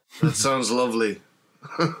 That sounds lovely.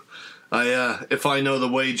 If I know the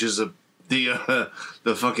wages of the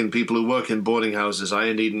fucking people who work in boarding houses, I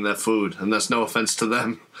ain't eating their food, and that's no offense to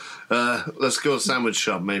them. Let's go to a sandwich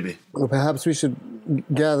shop, maybe. Well, perhaps we should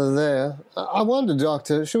gather there. I wonder,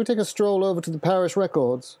 Doctor, should we take a stroll over to the parish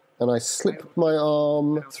records? And I slip my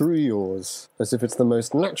arm through yours, as if it's the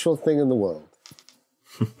most natural thing in the world.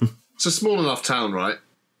 It's a small enough town, right?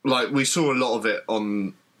 like we saw a lot of it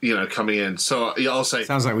on, coming in. So yeah, I'll say.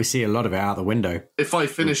 Sounds like we see a lot of it out the window. If I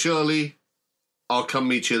finish early, I'll come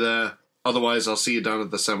meet you there. Otherwise, I'll see you down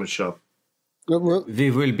at the sandwich shop.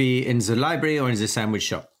 We will be in the library or in the sandwich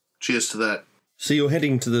shop. Cheers to that. So you're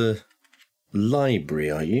heading to the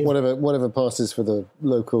library, are you? Whatever passes for the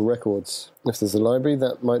local records. If there's a library,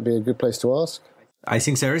 that might be a good place to ask. I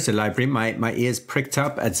think there is a library. My ears pricked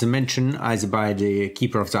up at the mention, either by the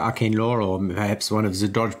keeper of the arcane lore or perhaps one of the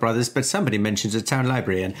Dodge brothers, but somebody mentioned the town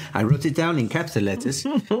library, and I wrote it down in capital letters.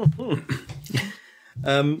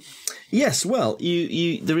 Yes, well,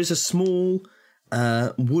 you there is a small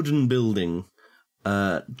wooden building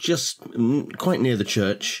just quite near the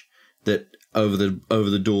church that over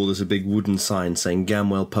the door there's a big wooden sign saying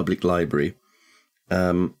Gamwell Public Library.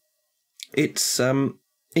 It's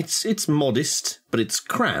modest, but it's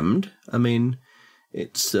crammed. I mean,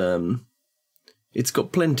 it's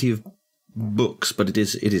got plenty of books, but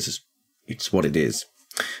it's what it is.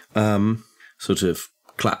 Sort of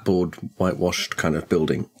clapboard, whitewashed kind of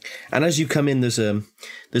building. And as you come in, there's a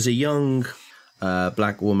young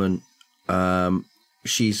black woman.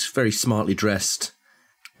 She's very smartly dressed.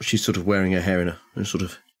 She's sort of wearing her hair in a sort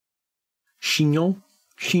of chignon.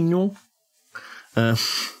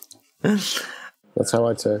 That's how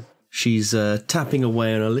I'd say. She's tapping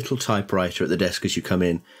away on a little typewriter at the desk as you come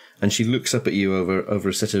in, and she looks up at you over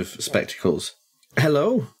a set of spectacles.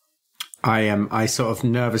 Hello? I sort of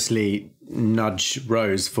nervously nudge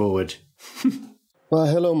Rose forward. Well,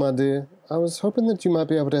 hello, my dear. I was hoping that you might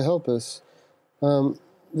be able to help us.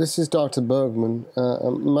 This is Dr. Bergman.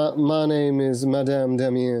 My name is Madame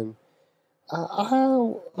Damien.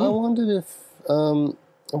 I wondered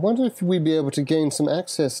if we'd be able to gain some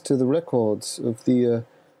access to the records of the,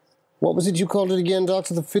 what was it you called it again,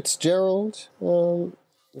 Doctor? The Fitzgerald? The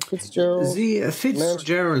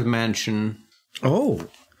Fitzgerald Mansion. I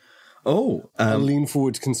lean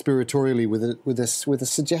forward conspiratorially with a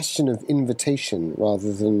suggestion of invitation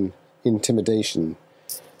rather than intimidation,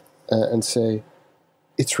 and say,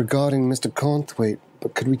 it's regarding Mr. Cornthwaite,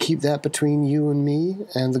 but could we keep that between you and me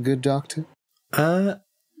and the good doctor? Do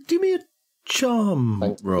me a charm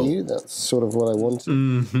roll. Thank you. That's sort of what I wanted.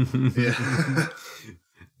 Yeah.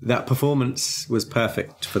 That performance was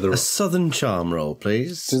perfect for the A southern charm roll,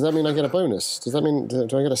 please. Does that mean I get a bonus? Does that mean, do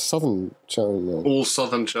I get a southern charm roll? All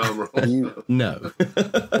southern charm roll. No.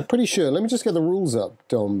 I'm pretty sure. Let me just get the rules up,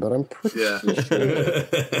 Dom, but I'm pretty sure.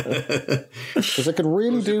 Because I could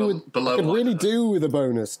really do with a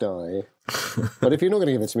bonus die. But if you're not going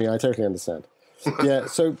to give it to me, I totally understand. Yeah,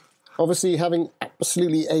 so obviously having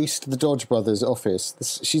absolutely aced the Dodge Brothers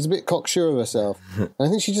office, she's a bit cocksure of herself. And I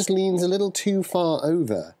think she just leans a little too far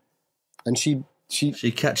over. And she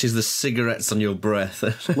catches the cigarettes on your breath.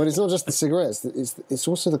 Well, it's not just the cigarettes. It's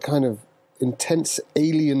also the kind of intense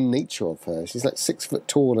alien nature of her. She's like 6 foot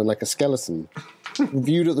tall and like a skeleton.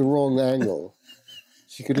 Viewed at the wrong angle,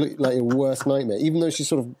 she could look like your worst nightmare, even though she's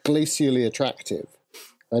sort of glacially attractive.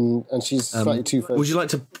 And she's slightly too focused. Would you like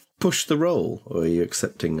to push the roll, or are you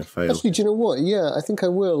accepting a fail? Actually, do you know what? Yeah, I think I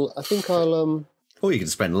will. I think I'll... Or you can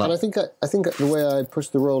spend luck. And I think the way I push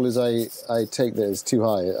the roll is I take that as too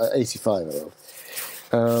high. 85, I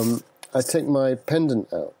roll. I take my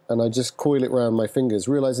pendant out, and I just coil it around my fingers,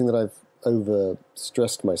 realising that I've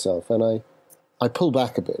overstressed myself. And I pull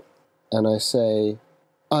back a bit, and I say,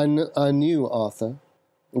 I knew Arthur.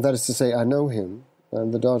 That is to say, I know him,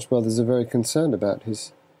 and the Dodge brothers are very concerned about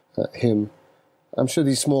him. I'm sure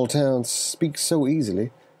these small towns speak so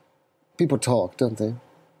easily. People talk, don't they?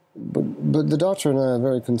 But the doctor and I are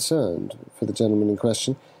very concerned for the gentleman in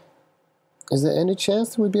question. Is there any chance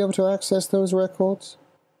that we'd be able to access those records?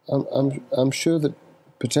 I'm sure that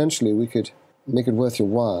potentially we could make it worth your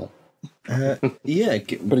while. Yeah,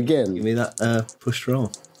 but again, give me that push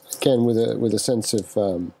roll. Again, with a sense of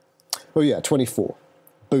 24.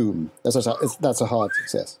 Boom. That's a hard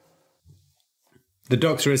success. The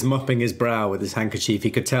doctor is mopping his brow with his handkerchief.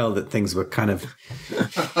 He could tell that things were kind of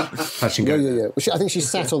touch and go. Yeah. Well, I think she's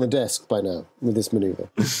sat on the desk by now with this manoeuvre.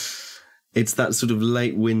 It's that sort of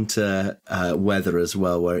late winter weather as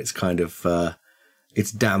well, where it's kind of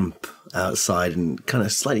it's damp outside and kind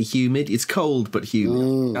of slightly humid. It's cold but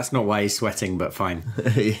humid. That's not why he's sweating, but fine.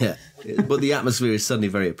 Yeah, but the atmosphere is suddenly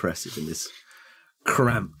very oppressive in this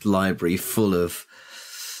cramped library full of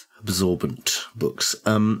absorbent books.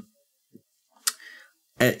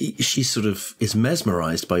 She sort of is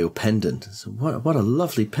mesmerised by your pendant. So what a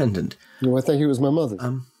lovely pendant. Well, I think it was my mother's.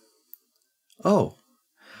 Oh,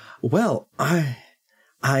 well, I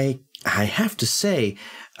have to say,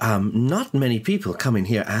 not many people come in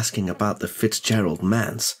here asking about the Fitzgerald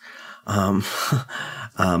Manse.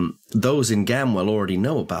 Those in Gamwell already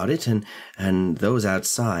know about it, and those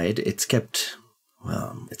outside, it's kept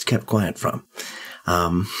quiet from.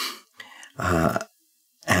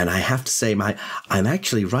 And I have to say, I'm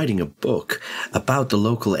actually writing a book about the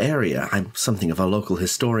local area. I'm something of a local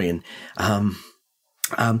historian.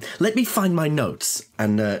 Let me find my notes.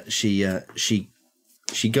 And she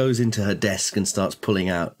goes into her desk and starts pulling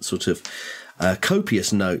out sort of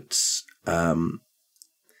copious notes,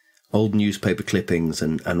 old newspaper clippings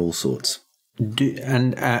and all sorts.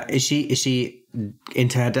 Is she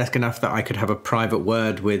into her desk enough that I could have a private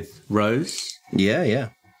word with Rose? Yeah.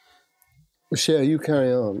 Cher, you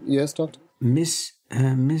carry on. Yes, Doctor? Miss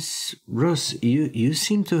Rose, you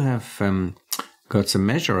seem to have got some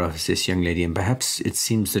measure of this young lady, and perhaps it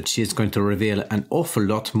seems that she is going to reveal an awful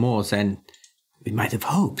lot more than we might have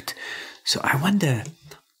hoped. So I wonder,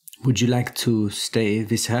 would you like to stay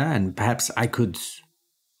with her, and perhaps I could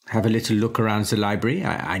have a little look around the library?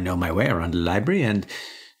 I know my way around the library, and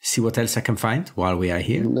see what else I can find while we are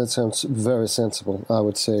here. That sounds very sensible. I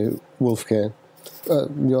would say Wolfgang.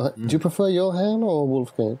 Do you prefer Johann or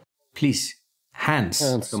Wolfgang? Please, Hans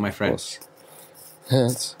for my friends.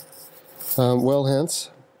 Hans. Well, Hans,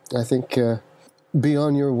 I think be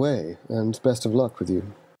on your way, and best of luck with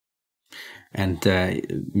you. And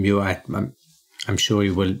Mew, I'm sure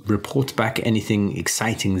you will report back anything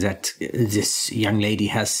exciting that this young lady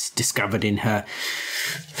has discovered in her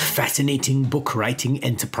fascinating book writing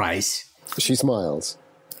enterprise. She smiles,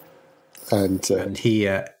 and he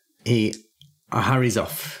hurries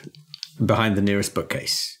off behind the nearest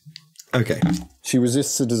bookcase. Okay. She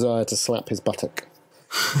resists a desire to slap his buttock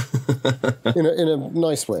in a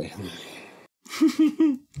nice way.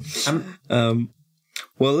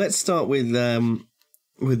 Well, let's start with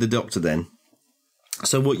the Doctor then.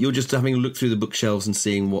 So, what, you're just having a look through the bookshelves and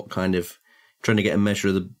seeing what kind of, trying to get a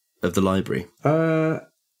measure of the library.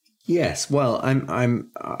 Yes. Well,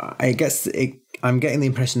 I guess I'm getting the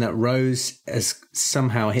impression that Rose has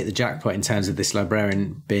somehow hit the jackpot in terms of this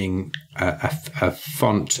librarian being a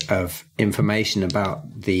font of information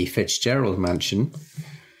about the Fitzgerald mansion.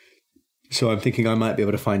 So I'm thinking I might be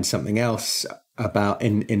able to find something else about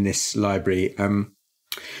in this library.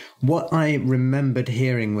 What I remembered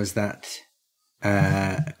hearing was that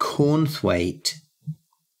Cornthwaite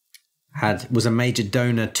was a major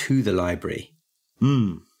donor to the library.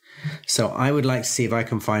 So I would like to see if I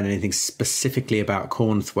can find anything specifically about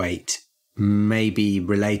Cornthwaite, maybe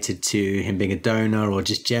related to him being a donor or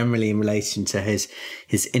just generally in relation to his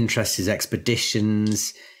interests, his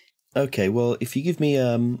expeditions. Okay, well, if you give me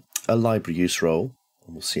a library use roll,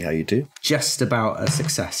 we'll see how you do. Just about a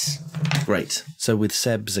success. Great. So with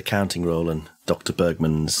Seb's accounting roll and Dr.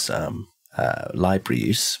 Bergman's library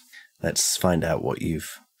use, let's find out what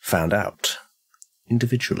you've found out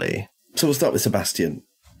individually. So we'll start with Sebastian.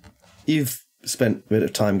 You've spent a bit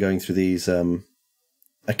of time going through these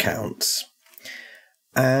accounts,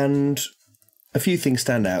 and a few things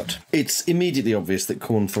stand out. It's immediately obvious that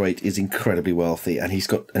Cornthwaite is incredibly wealthy, and he's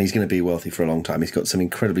going to be wealthy for a long time. He's got some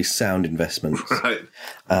incredibly sound investments. Right.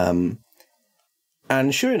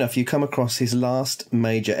 And sure enough, you come across his last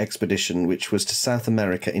major expedition, which was to South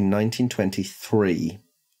America in 1923.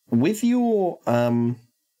 With your... the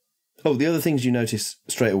other things you notice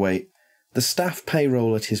straight away, the staff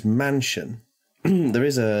payroll at his mansion, there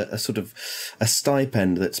is a sort of a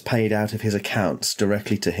stipend that's paid out of his accounts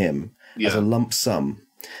directly to him as a lump sum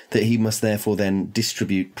that he must therefore then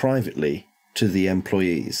distribute privately to the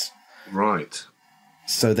employees. Right.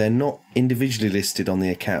 So they're not individually listed on the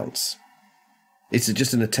accounts. It's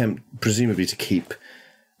just an attempt, presumably, to keep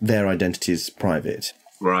their identities private.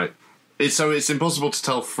 Right. So it's impossible to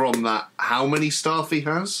tell from that how many staff he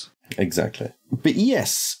has? Exactly. But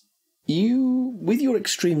yes... with your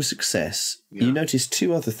extreme success, you notice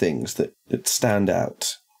two other things that stand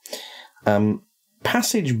out.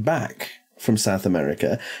 Passage back from South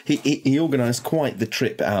America, he organised quite the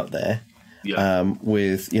trip out there,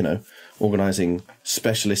 with, organising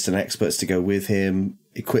specialists and experts to go with him,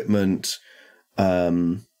 equipment,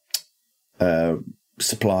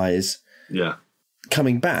 supplies. Yeah.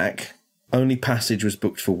 Coming back, only passage was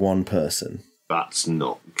booked for one person. That's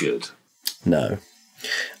not good. No.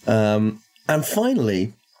 And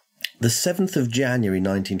finally, the 7th of January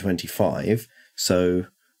 1925, so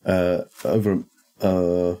little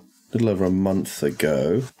over a month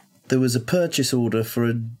ago, there was a purchase order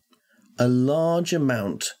for a large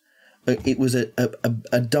amount. It was a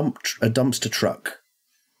dumpster truck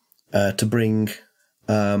to bring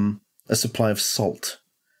a supply of salt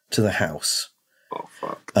to the house. Oh,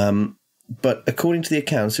 fuck. But according to the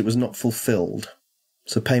accounts, it was not fulfilled,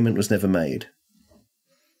 so payment was never made.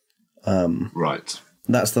 Right.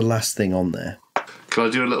 that's the last thing on there. Can I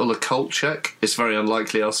do a little occult check? It's very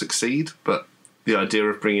unlikely I'll succeed, but the idea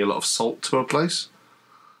of bringing a lot of salt to a place.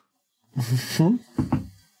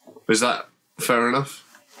 Is that fair enough?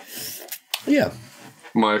 Yeah.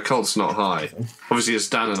 My occult's not high. Obviously, as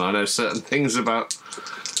Danann, I know certain things about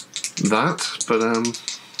that, but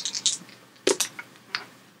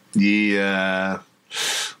yeah.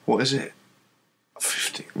 What is it?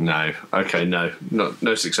 50? No. Okay, no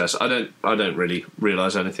success. I don't really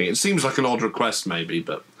realise anything. It seems like an odd request, maybe,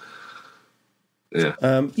 but yeah.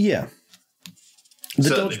 Yeah. The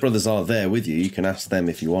Certainly. Dodge brothers are there with you. You can ask them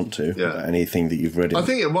if you want to about anything that you've read. I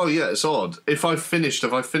think, it's odd. If I've finished,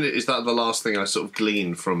 is that the last thing I sort of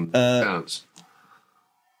glean from accounts?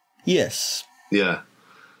 Yes. Yeah.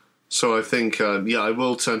 So I think, I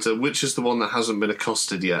will turn to, which is the one that hasn't been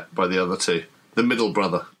accosted yet by the other two? The middle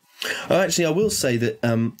brother. Actually, I will say that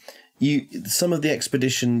some of the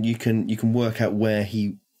expedition you can work out where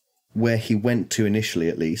he went to initially,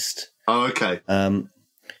 at least. Oh, okay.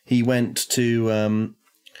 He went to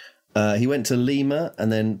Lima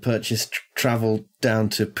and then travel down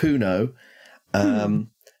to Puno, and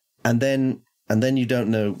then you don't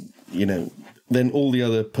know, then all the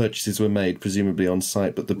other purchases were made presumably on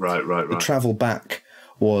site, but the right. travel back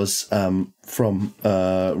was from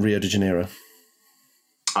Rio de Janeiro.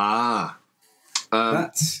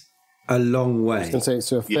 That's a long way. I was going to say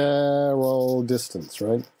it's a fair old distance,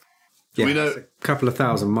 right? Yeah, we know it's a couple of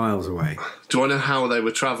thousand miles away. Do I know how they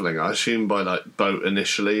were travelling? I assume by boat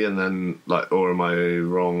initially, and then or am I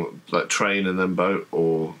wrong? Train and then boat,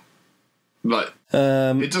 or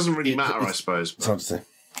it doesn't really matter, I suppose. It's hard to say.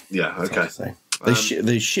 Yeah, okay.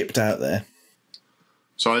 They shipped out there.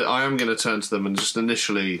 So I am going to turn to them and just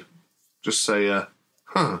initially just say,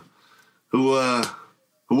 who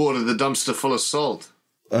ordered the dumpster full of salt?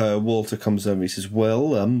 Walter comes over and he says, well,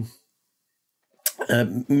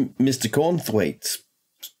 Mr. Cornthwaite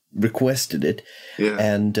requested it,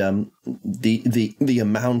 and the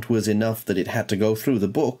amount was enough that it had to go through the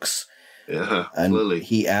books. Yeah, and clearly.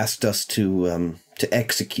 He asked us to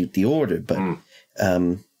execute the order, but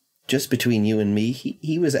just between you and me,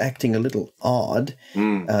 he was acting a little odd,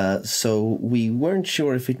 so we weren't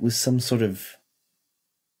sure if it was some sort of,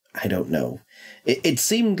 I don't know. It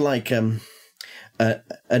seemed like an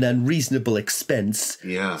unreasonable expense.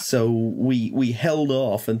 Yeah. So we held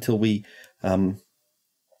off until we were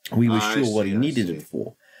sure what he needed it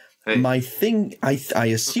for. Hey. I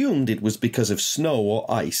assumed it was because of snow or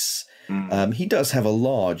ice. He does have a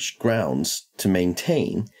large grounds to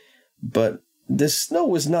maintain, but the snow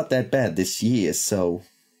was not that bad this year, so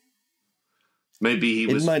maybe he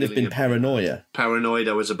was. It might have been paranoia. Paranoid.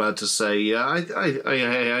 I was about to say. Yeah,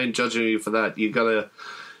 I ain't judging you for that. You gotta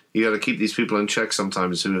keep these people in check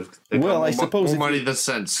sometimes. I suppose more money than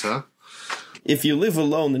sense, huh? If you live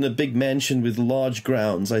alone in a big mansion with large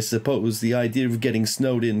grounds, I suppose the idea of getting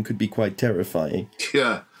snowed in could be quite terrifying.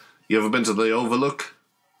 Yeah. You ever been to the Overlook?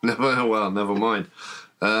 Never. Well, never mind.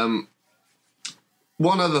 One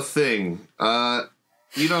other thing.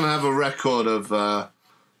 You don't have a record of.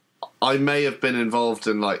 I may have been involved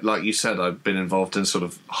in, like you said, I've been involved in sort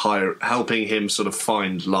of helping him sort of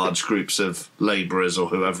find large groups of labourers or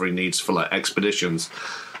whoever he needs for expeditions.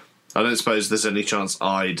 I don't suppose there's any chance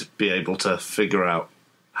I'd be able to figure out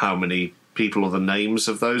how many people or the names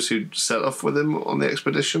of those who set off with him on the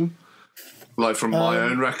expedition, from my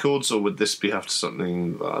own records, or would this be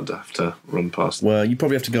something I'd have to run past? Well, you'd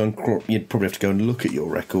probably have to go and look at your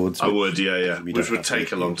records. I would, yeah, which would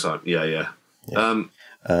take a long time. Yeah.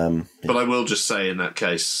 But I will just say in that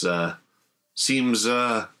case, seems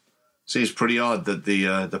pretty odd that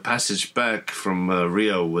the passage back from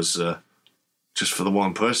Rio was just for the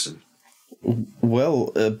one person.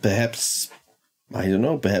 Well, perhaps, I don't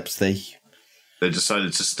know, perhaps they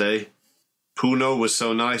decided to stay. Puno was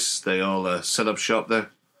so nice, they all set up shop there.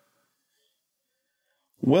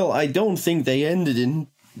 Well, I don't think they ended in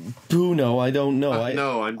Puno, I don't know.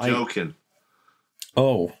 No, I'm joking.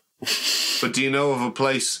 Oh. But do you know of a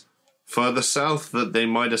place further south that they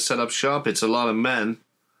might have set up shop? It's a lot of men.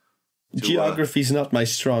 Geography's not my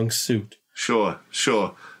strong suit. Sure.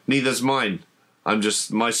 Neither's mine.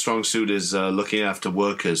 My strong suit is looking after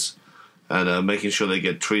workers and making sure they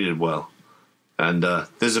get treated well. And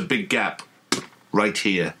there's a big gap right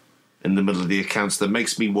here in the middle of the accounts that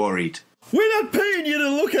makes me worried. We're not paying you to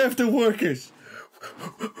look after workers.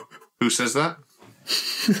 Who says that?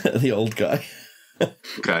 The old guy.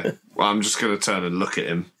 Okay. Well, I'm just going to turn and look at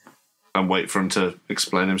him and wait for him to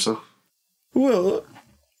explain himself. Well,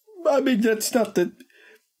 I mean, that's not that...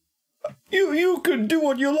 You can do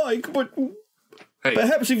what you like, but... Hey.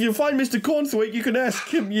 Perhaps if you find Mr. Cornthwaite, you can ask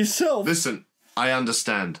him yourself. Listen, I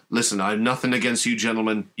understand. Listen, I have nothing against you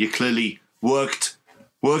gentlemen. You clearly worked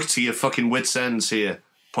to your fucking wits' ends here.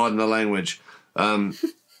 Pardon the language.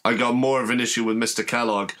 I got more of an issue with Mr.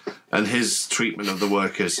 Kellogg and his treatment of the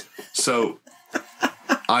workers. So,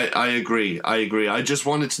 I agree. I just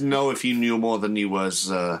wanted to know if you knew more than you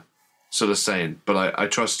was sort of saying. But I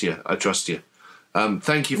trust you.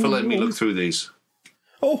 Thank you for letting me look through these.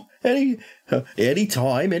 Oh,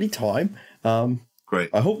 anytime. Great.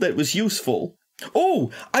 I hope that was useful. Oh,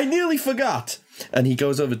 I nearly forgot. And he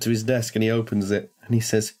goes over to his desk and he opens it and he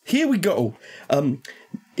says, "Here we go.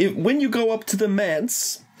 When you go up to the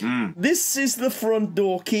manse, this is the front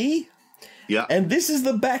door key. Yeah. And this is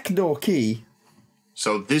the back door key."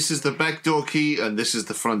 So this is the back door key and this is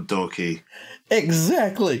the front door key.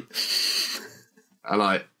 Exactly.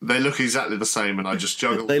 And they look exactly the same, and I just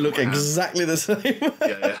juggle. They look exactly the same.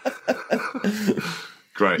 Yeah.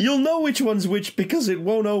 Great. You'll know which one's which because it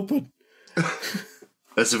won't open.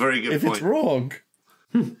 That's a very good point. If it's wrong.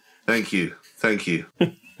 Thank you.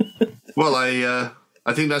 Well, I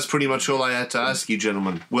think that's pretty much all I had to ask you,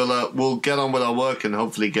 gentlemen. We'll get on with our work and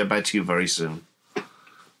hopefully get back to you very soon.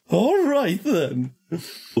 All right, then.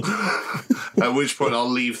 At which point I'll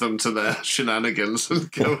leave them to their shenanigans and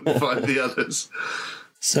go and find the others.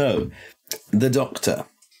 So, the Doctor.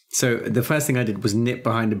 So the first thing I did was nip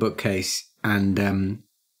behind a bookcase and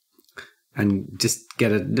just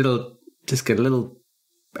get a little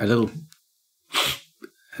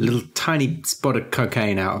tiny spot of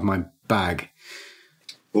cocaine out of my bag.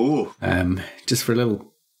 Ooh. Just for a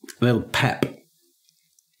little pep.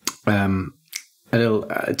 A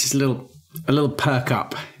little perk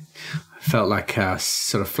up. Felt like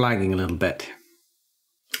sort of flagging a little bit.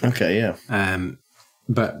 Okay, yeah.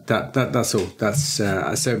 But that's all. That's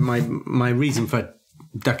so my reason for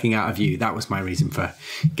ducking out of view. That was my reason for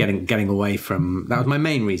getting away from. That was my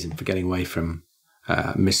main reason for getting away from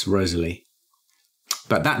Miss Rosalie.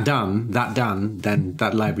 But that done. Then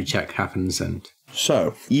that library check happens, and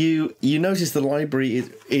so you notice the library.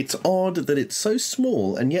 It's odd that it's so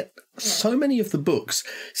small, and yet so many of the books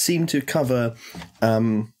seem to cover,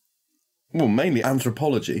 mainly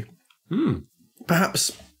anthropology.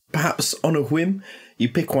 Perhaps on a whim, you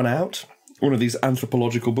pick one out, one of these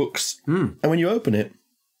anthropological books, and when you open it,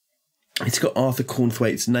 it's got Arthur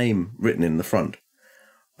Cornthwaite's name written in the front.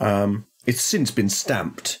 It's since been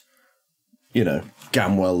stamped,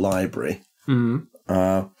 Gamwell Library.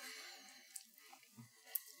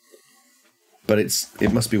 But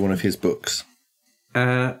it must be one of his books.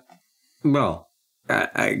 Can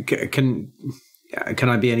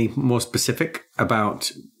I be any more specific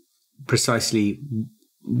about precisely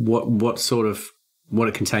what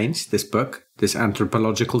it contains? This book, this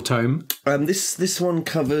anthropological tome. This one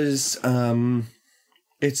covers.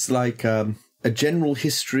 It's like a general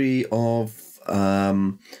history of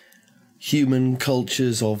human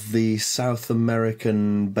cultures of the South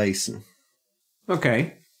American basin.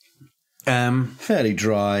 Okay. Fairly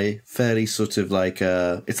dry, fairly sort of like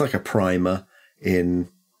it's like a primer in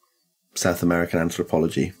South American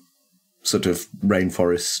anthropology, sort of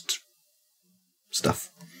rainforest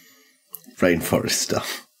stuff.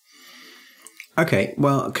 Okay,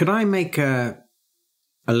 well, could I make a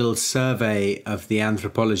little survey of the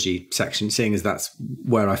anthropology section, seeing as that's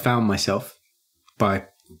where I found myself by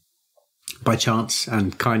chance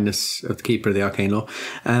and kindness of the Keeper of the Arcane Law,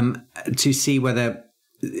 to see whether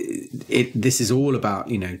this is all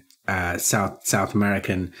about, South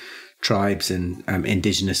American tribes and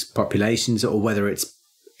indigenous populations, or whether it's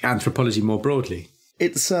anthropology more broadly.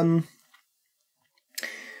 It's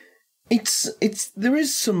there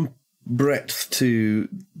is some breadth to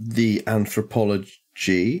the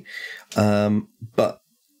anthropology, but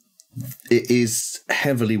it is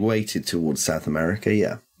heavily weighted towards South America.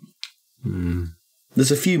 Yeah,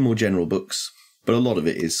 There's a few more general books, but a lot of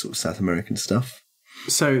it is sort of South American stuff.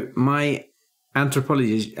 So my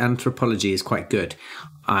anthropology is quite good.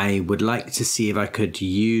 I would like to see if I could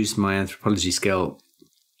use my anthropology skill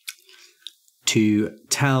to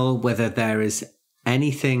tell whether there is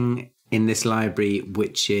anything in this library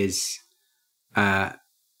which is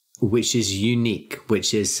unique,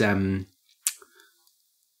 which is there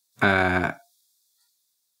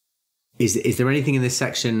anything in this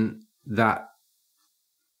section that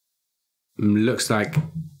looks like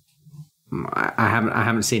I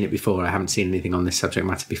haven't seen it before. I haven't seen anything on this subject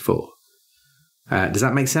matter before. Does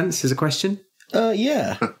that make sense as a question?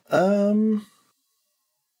 Yeah. I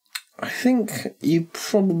think you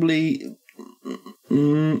probably...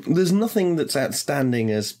 there's nothing that's outstanding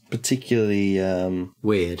as particularly...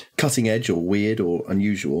 weird. Cutting edge or weird or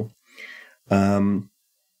unusual.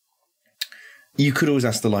 You could always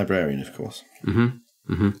ask the librarian, of course.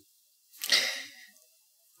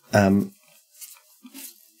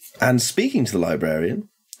 And speaking to the librarian,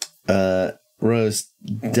 Rose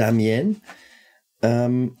Damien,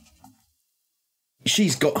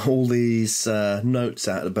 she's got all these notes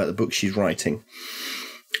out about the book she's writing.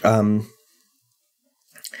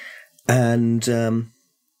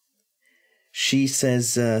 She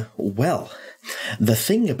says, well, the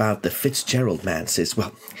thing about the Fitzgerald Manse is,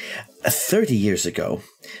 well, 30 years ago,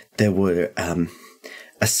 there were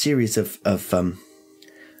a series of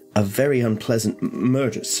very unpleasant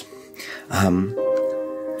murders.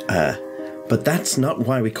 But that's not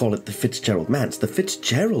why we call it the Fitzgerald Manse. The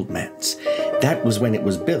Fitzgerald Manse, that was when it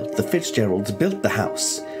was built. The Fitzgeralds built the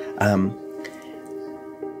house. And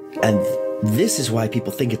this is why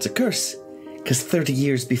people think it's a curse. Because 30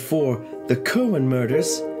 years before the Curwen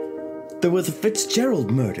murders, there were the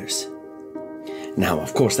Fitzgerald murders. Now,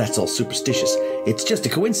 of course, that's all superstitious. It's just a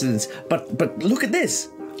coincidence, but look at this.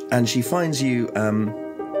 And she finds you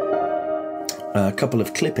a couple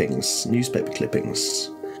of clippings, newspaper clippings.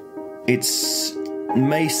 It's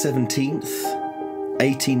May 17th,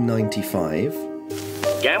 1895.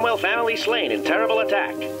 Gamwell family slain in terrible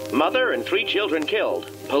attack. Mother and 3 children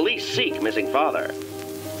killed. Police seek missing father.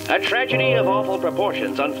 A tragedy of awful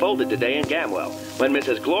proportions unfolded today in Gamwell when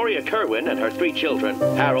Mrs. Gloria Curwen and her 3 children,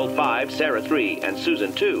 Harold 5, Sarah 3, and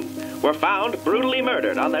Susan 2, were found brutally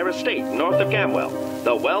murdered on their estate north of Gamwell,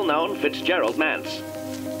 the well-known Fitzgerald Manse.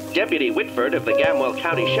 Deputy Whitford of the Gamwell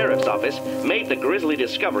County Sheriff's Office made the grisly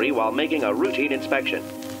discovery while making a routine inspection.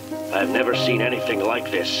 "I've never seen anything like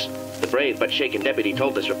this," the brave but shaken deputy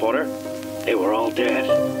told this reporter. "They were all dead."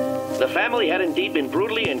 The family had indeed been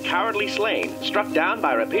brutally and cowardly slain, struck down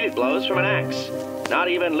by repeated blows from an axe. Not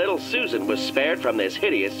even little Susan was spared from this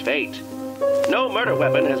hideous fate. No murder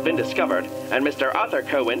weapon has been discovered, and Mr. Arthur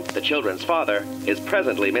Curwen, the children's father, is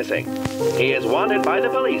presently missing. He is wanted by the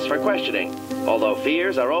police for questioning, although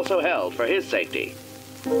fears are also held for his safety.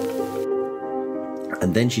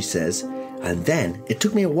 And then she says, and then it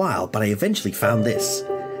took me a while, but I eventually found this.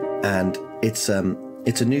 And it's a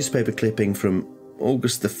newspaper clipping from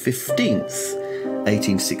August the 15th,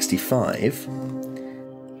 1865.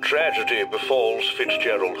 Tragedy befalls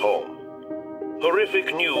Fitzgerald home.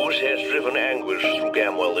 Horrific news has driven anguish through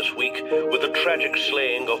Gamwell this week with the tragic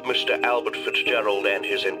slaying of Mr. Albert Fitzgerald and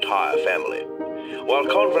his entire family. While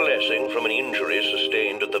convalescing from an injury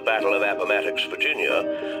sustained at the Battle of Appomattox, Virginia,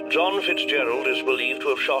 John Fitzgerald is believed to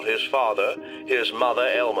have shot his father, his mother,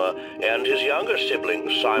 Elma, and his younger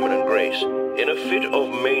siblings, Simon and Grace, in a fit of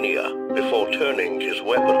mania before turning his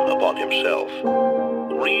weapon upon himself.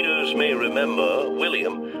 Readers may remember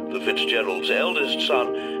William, the Fitzgerald's eldest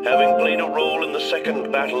son, having played a role in the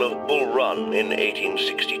Second Battle of Bull Run in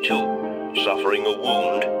 1862, suffering a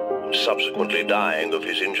wound and subsequently dying of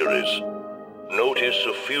his injuries. Notice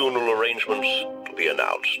of funeral arrangements to be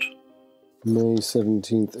announced. May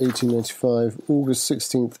 17th, 1895, August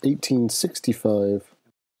 16th, 1865.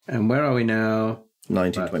 And where are we now?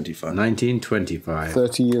 1925. 1925.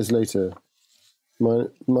 30 years later.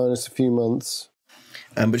 Minus a few months.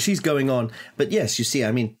 But she's going on. But yes, you see,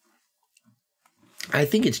 I mean, I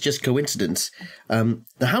think it's just coincidence.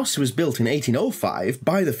 The house was built in 1805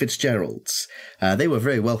 by the Fitzgeralds. They were a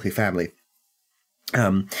very wealthy family.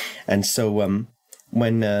 And so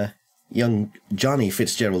when young Johnny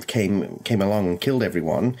Fitzgerald came along and killed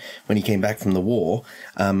everyone when he came back from the war,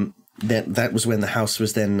 that was when the house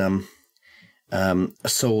was then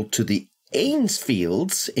sold to the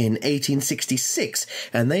Ainsfields in 1866,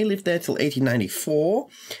 and they lived there till 1894,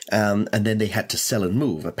 and then they had to sell and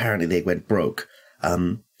move. Apparently they went broke.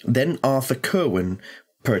 Then Arthur Curwen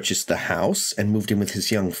purchased the house and moved in with his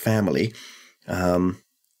young family.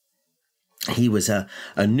 He was a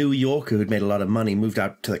New Yorker who'd made a lot of money, moved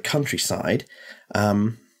out to the countryside.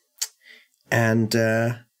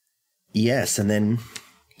 Yes, and then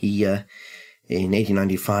he, in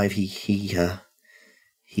 1895, he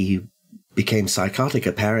became psychotic,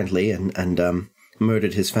 apparently, and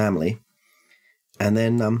murdered his family. And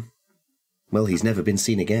then, well, he's never been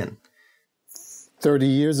seen again. 30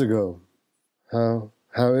 years ago. How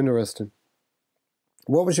interesting.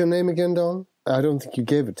 What was your name again, Don? I don't think you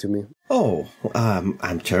gave it to me. Oh,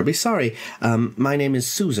 I'm terribly sorry. My name is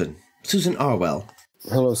Susan. Susan Arwell.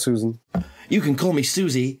 Hello, Susan. You can call me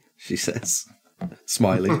Susie, she says,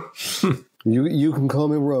 smiling. You can call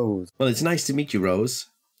me Rose. Well, it's nice to meet you, Rose.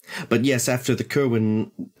 But yes, after the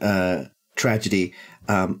Curwen tragedy,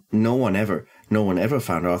 no one ever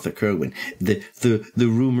found Arthur Curwen. The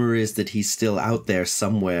rumor is that he's still out there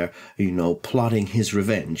somewhere, plotting his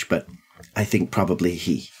revenge. But I think probably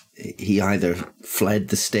he either fled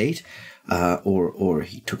the state or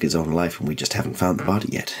he took his own life and we just haven't found the body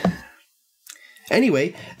yet.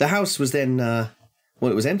 Anyway, the house was then, it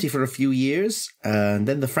was empty for a few years, and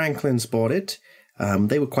then the Franklins bought it.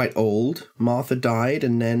 They were quite old. Martha died,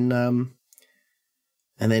 and then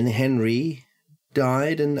Henry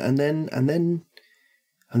died, and then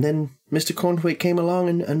Mr. Cornthwaite came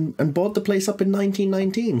along and bought the place up in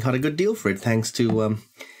 1919. Got a good deal for it, thanks to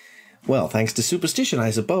superstition,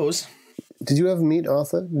 I suppose. Did you ever meet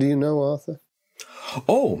Arthur? Do you know Arthur?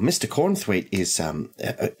 Oh, Mr. Cornthwaite is,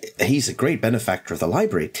 he's a great benefactor of the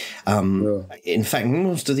library. In fact,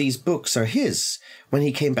 most of these books are his. When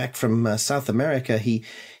he came back from South America, he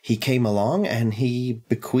came along and he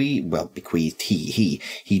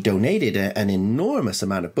he donated an enormous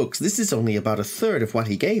amount of books. This is only about a third of what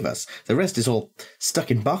he gave us. The rest is all stuck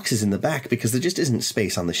in boxes in the back because there just isn't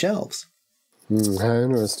space on the shelves. How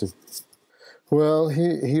interesting. Well,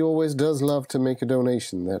 he always does love to make a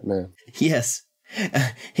donation, that man. Yes.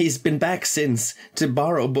 He's been back since to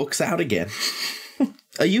borrow books out again.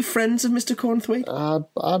 Are you friends of Mr. Cornthwaite?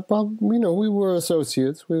 We were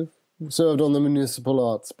associates. We've served on the Municipal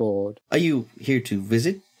Arts Board. Are you here to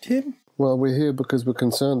visit him? Well, we're here because we're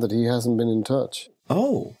concerned that he hasn't been in touch.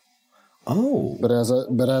 Oh. But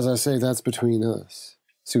as I say, that's between us,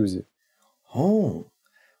 Susie. Oh.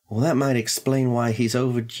 Well, that might explain why he's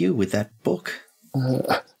overdue with that book.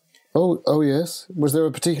 Oh, yes. Was there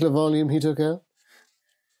a particular volume he took out?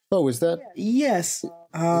 Oh, is that? Yes.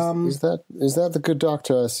 Is that the good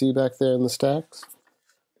doctor I see back there in the stacks?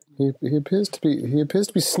 He appears to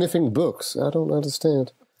be sniffing books. I don't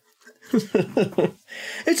understand.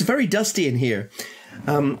 It's very dusty in here.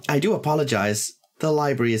 I do apologize. The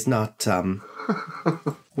library is not.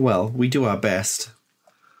 Well, we do our best.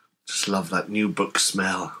 Just love that new book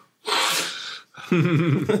smell.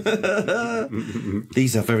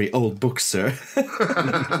 These are very old books, sir.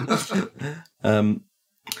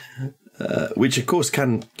 Which, of course,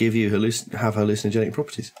 can give you have hallucinogenic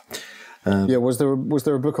properties. Was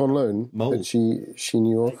there a book on loan that she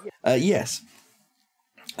knew of? Yes.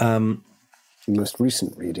 Most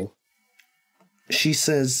recent reading. She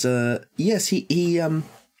says, yes, he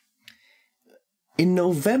in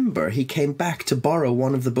November, he came back to borrow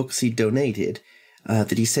one of the books he donated,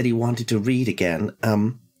 that he said he wanted to read again.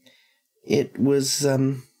 It was,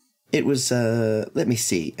 let me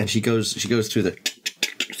see. And she goes through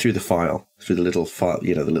the file, through the little file,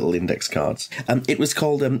 the little index cards. It was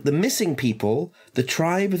called, The Missing People, The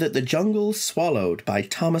Tribe That the Jungle Swallowed by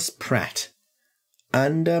Thomas Pratt.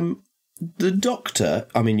 And, the doctor,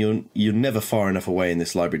 I mean, you're never far enough away in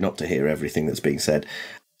this library not to hear everything that's being said.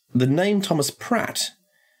 The name Thomas Pratt,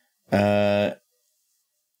 did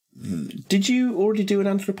you already do an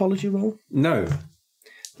anthropology roll? No.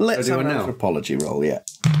 Let's have an anthropology roll, yeah.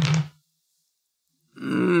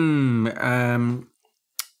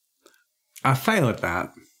 I failed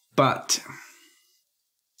that, but...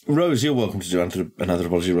 Rose, you're welcome to do an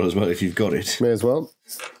anthropology roll as well if you've got it. May as well.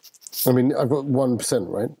 I mean, I've got 1%,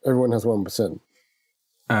 right? Everyone has 1%.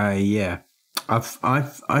 Yeah.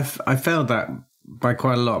 I've failed that by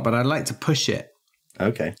quite a lot, but I'd like to push it.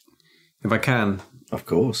 Okay. If I can. Of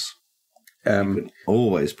course. You can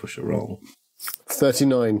always push a roll.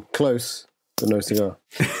 39. Close, but no cigar.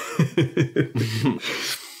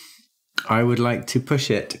 I would like to push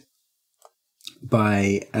it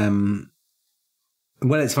by...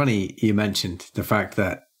 well, it's funny you mentioned the fact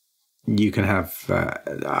that you can have...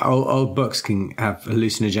 old books can have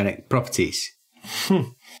hallucinogenic properties.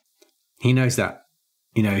 He knows that.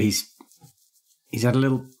 He's had a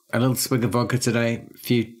little swig of vodka today, a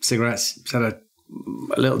few cigarettes, he's had a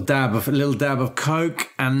little dab of Coke,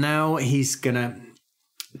 and now he's gonna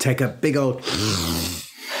take a big old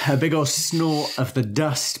snort of the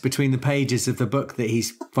dust between the pages of the book that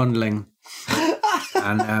he's fondling,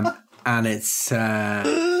 and it's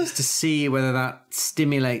just to see whether that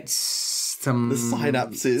stimulates some the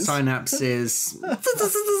synapses,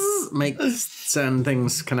 makes certain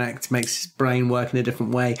things connect, makes his brain work in a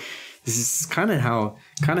different way. This is kind of how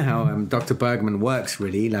Dr. Bergman works,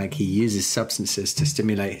 really. Like, he uses substances to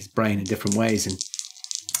stimulate his brain in different ways, and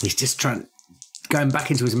he's just going back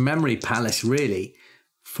into his memory palace, really,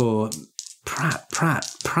 for Pratt.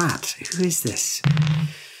 Who is this?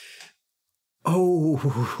 Oh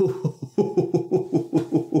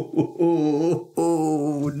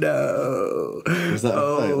no! Was that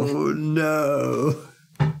a fail? Oh no!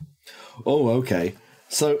 Oh, okay.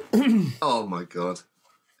 So, oh my god.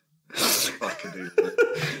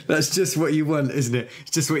 That's just what you want, isn't it?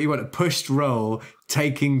 It's just what you want. A pushed roll,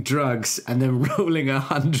 taking drugs, and then rolling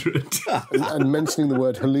 100. and mentioning the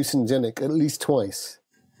word hallucinogenic at least twice.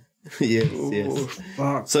 Yes.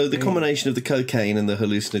 So the combination of the cocaine and the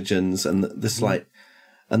hallucinogens and the slight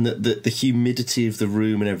and the humidity of the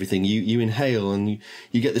room and everything, you inhale and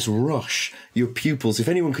you get this rush. Your pupils, if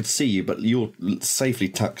anyone could see you, but you're safely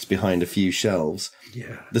tucked behind a few shelves.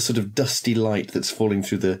 Yeah. The sort of dusty light that's falling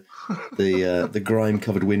through the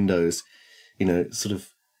grime-covered windows, sort of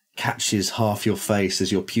catches half your face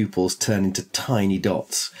as your pupils turn into tiny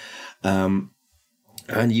dots.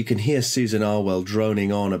 And you can hear Susan Arwell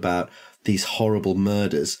droning on about these horrible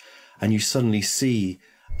murders, and you suddenly see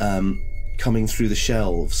coming through the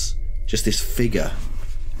shelves just this figure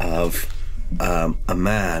of a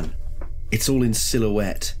man. It's all in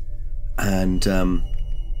silhouette, and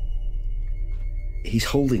he's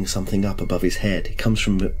holding something up above his head. He comes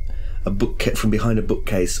from from behind a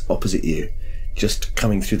bookcase opposite you, just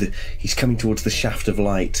coming through he's coming towards the shaft of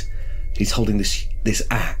light. He's holding this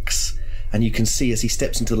axe, and you can see as he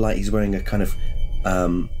steps into the light, he's wearing a kind of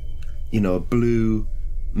a blue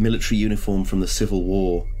military uniform from the Civil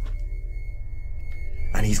War,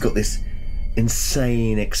 and he's got this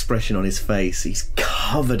insane expression on his face. He's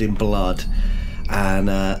covered in blood, and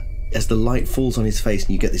as the light falls on his face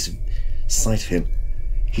and you get this sight of him,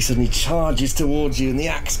 he suddenly charges towards you, and the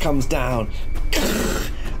axe comes down,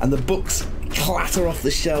 and the books clatter off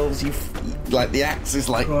the shelves. The axe is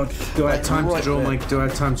like. God, do I have time to draw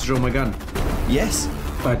my gun? Yes.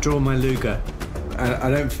 I draw my Luger. I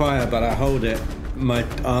don't fire, but I hold it. My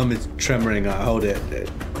arm is tremoring. I hold it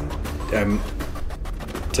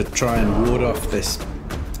to try and ward off this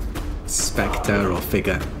spectre or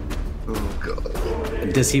figure. Oh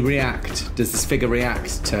God. Does he react? Does this figure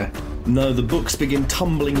react to? No, the books begin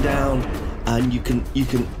tumbling down, and you can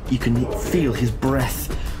feel his breath.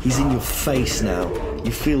 He's in your face now.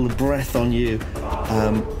 You feel the breath on you.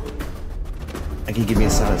 And can you give me a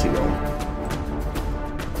sanity roll?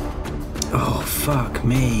 Oh, fuck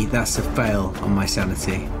me. That's a fail on my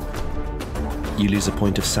sanity. You lose a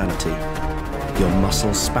point of sanity. Your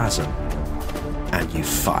muscles spasm, and you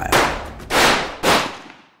fire.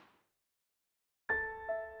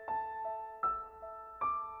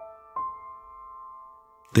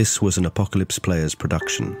 This was an Apocalypse Players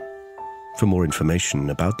production. For more information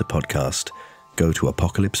about the podcast, go to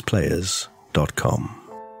apocalypseplayers.com.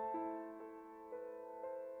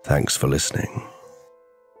 Thanks for listening.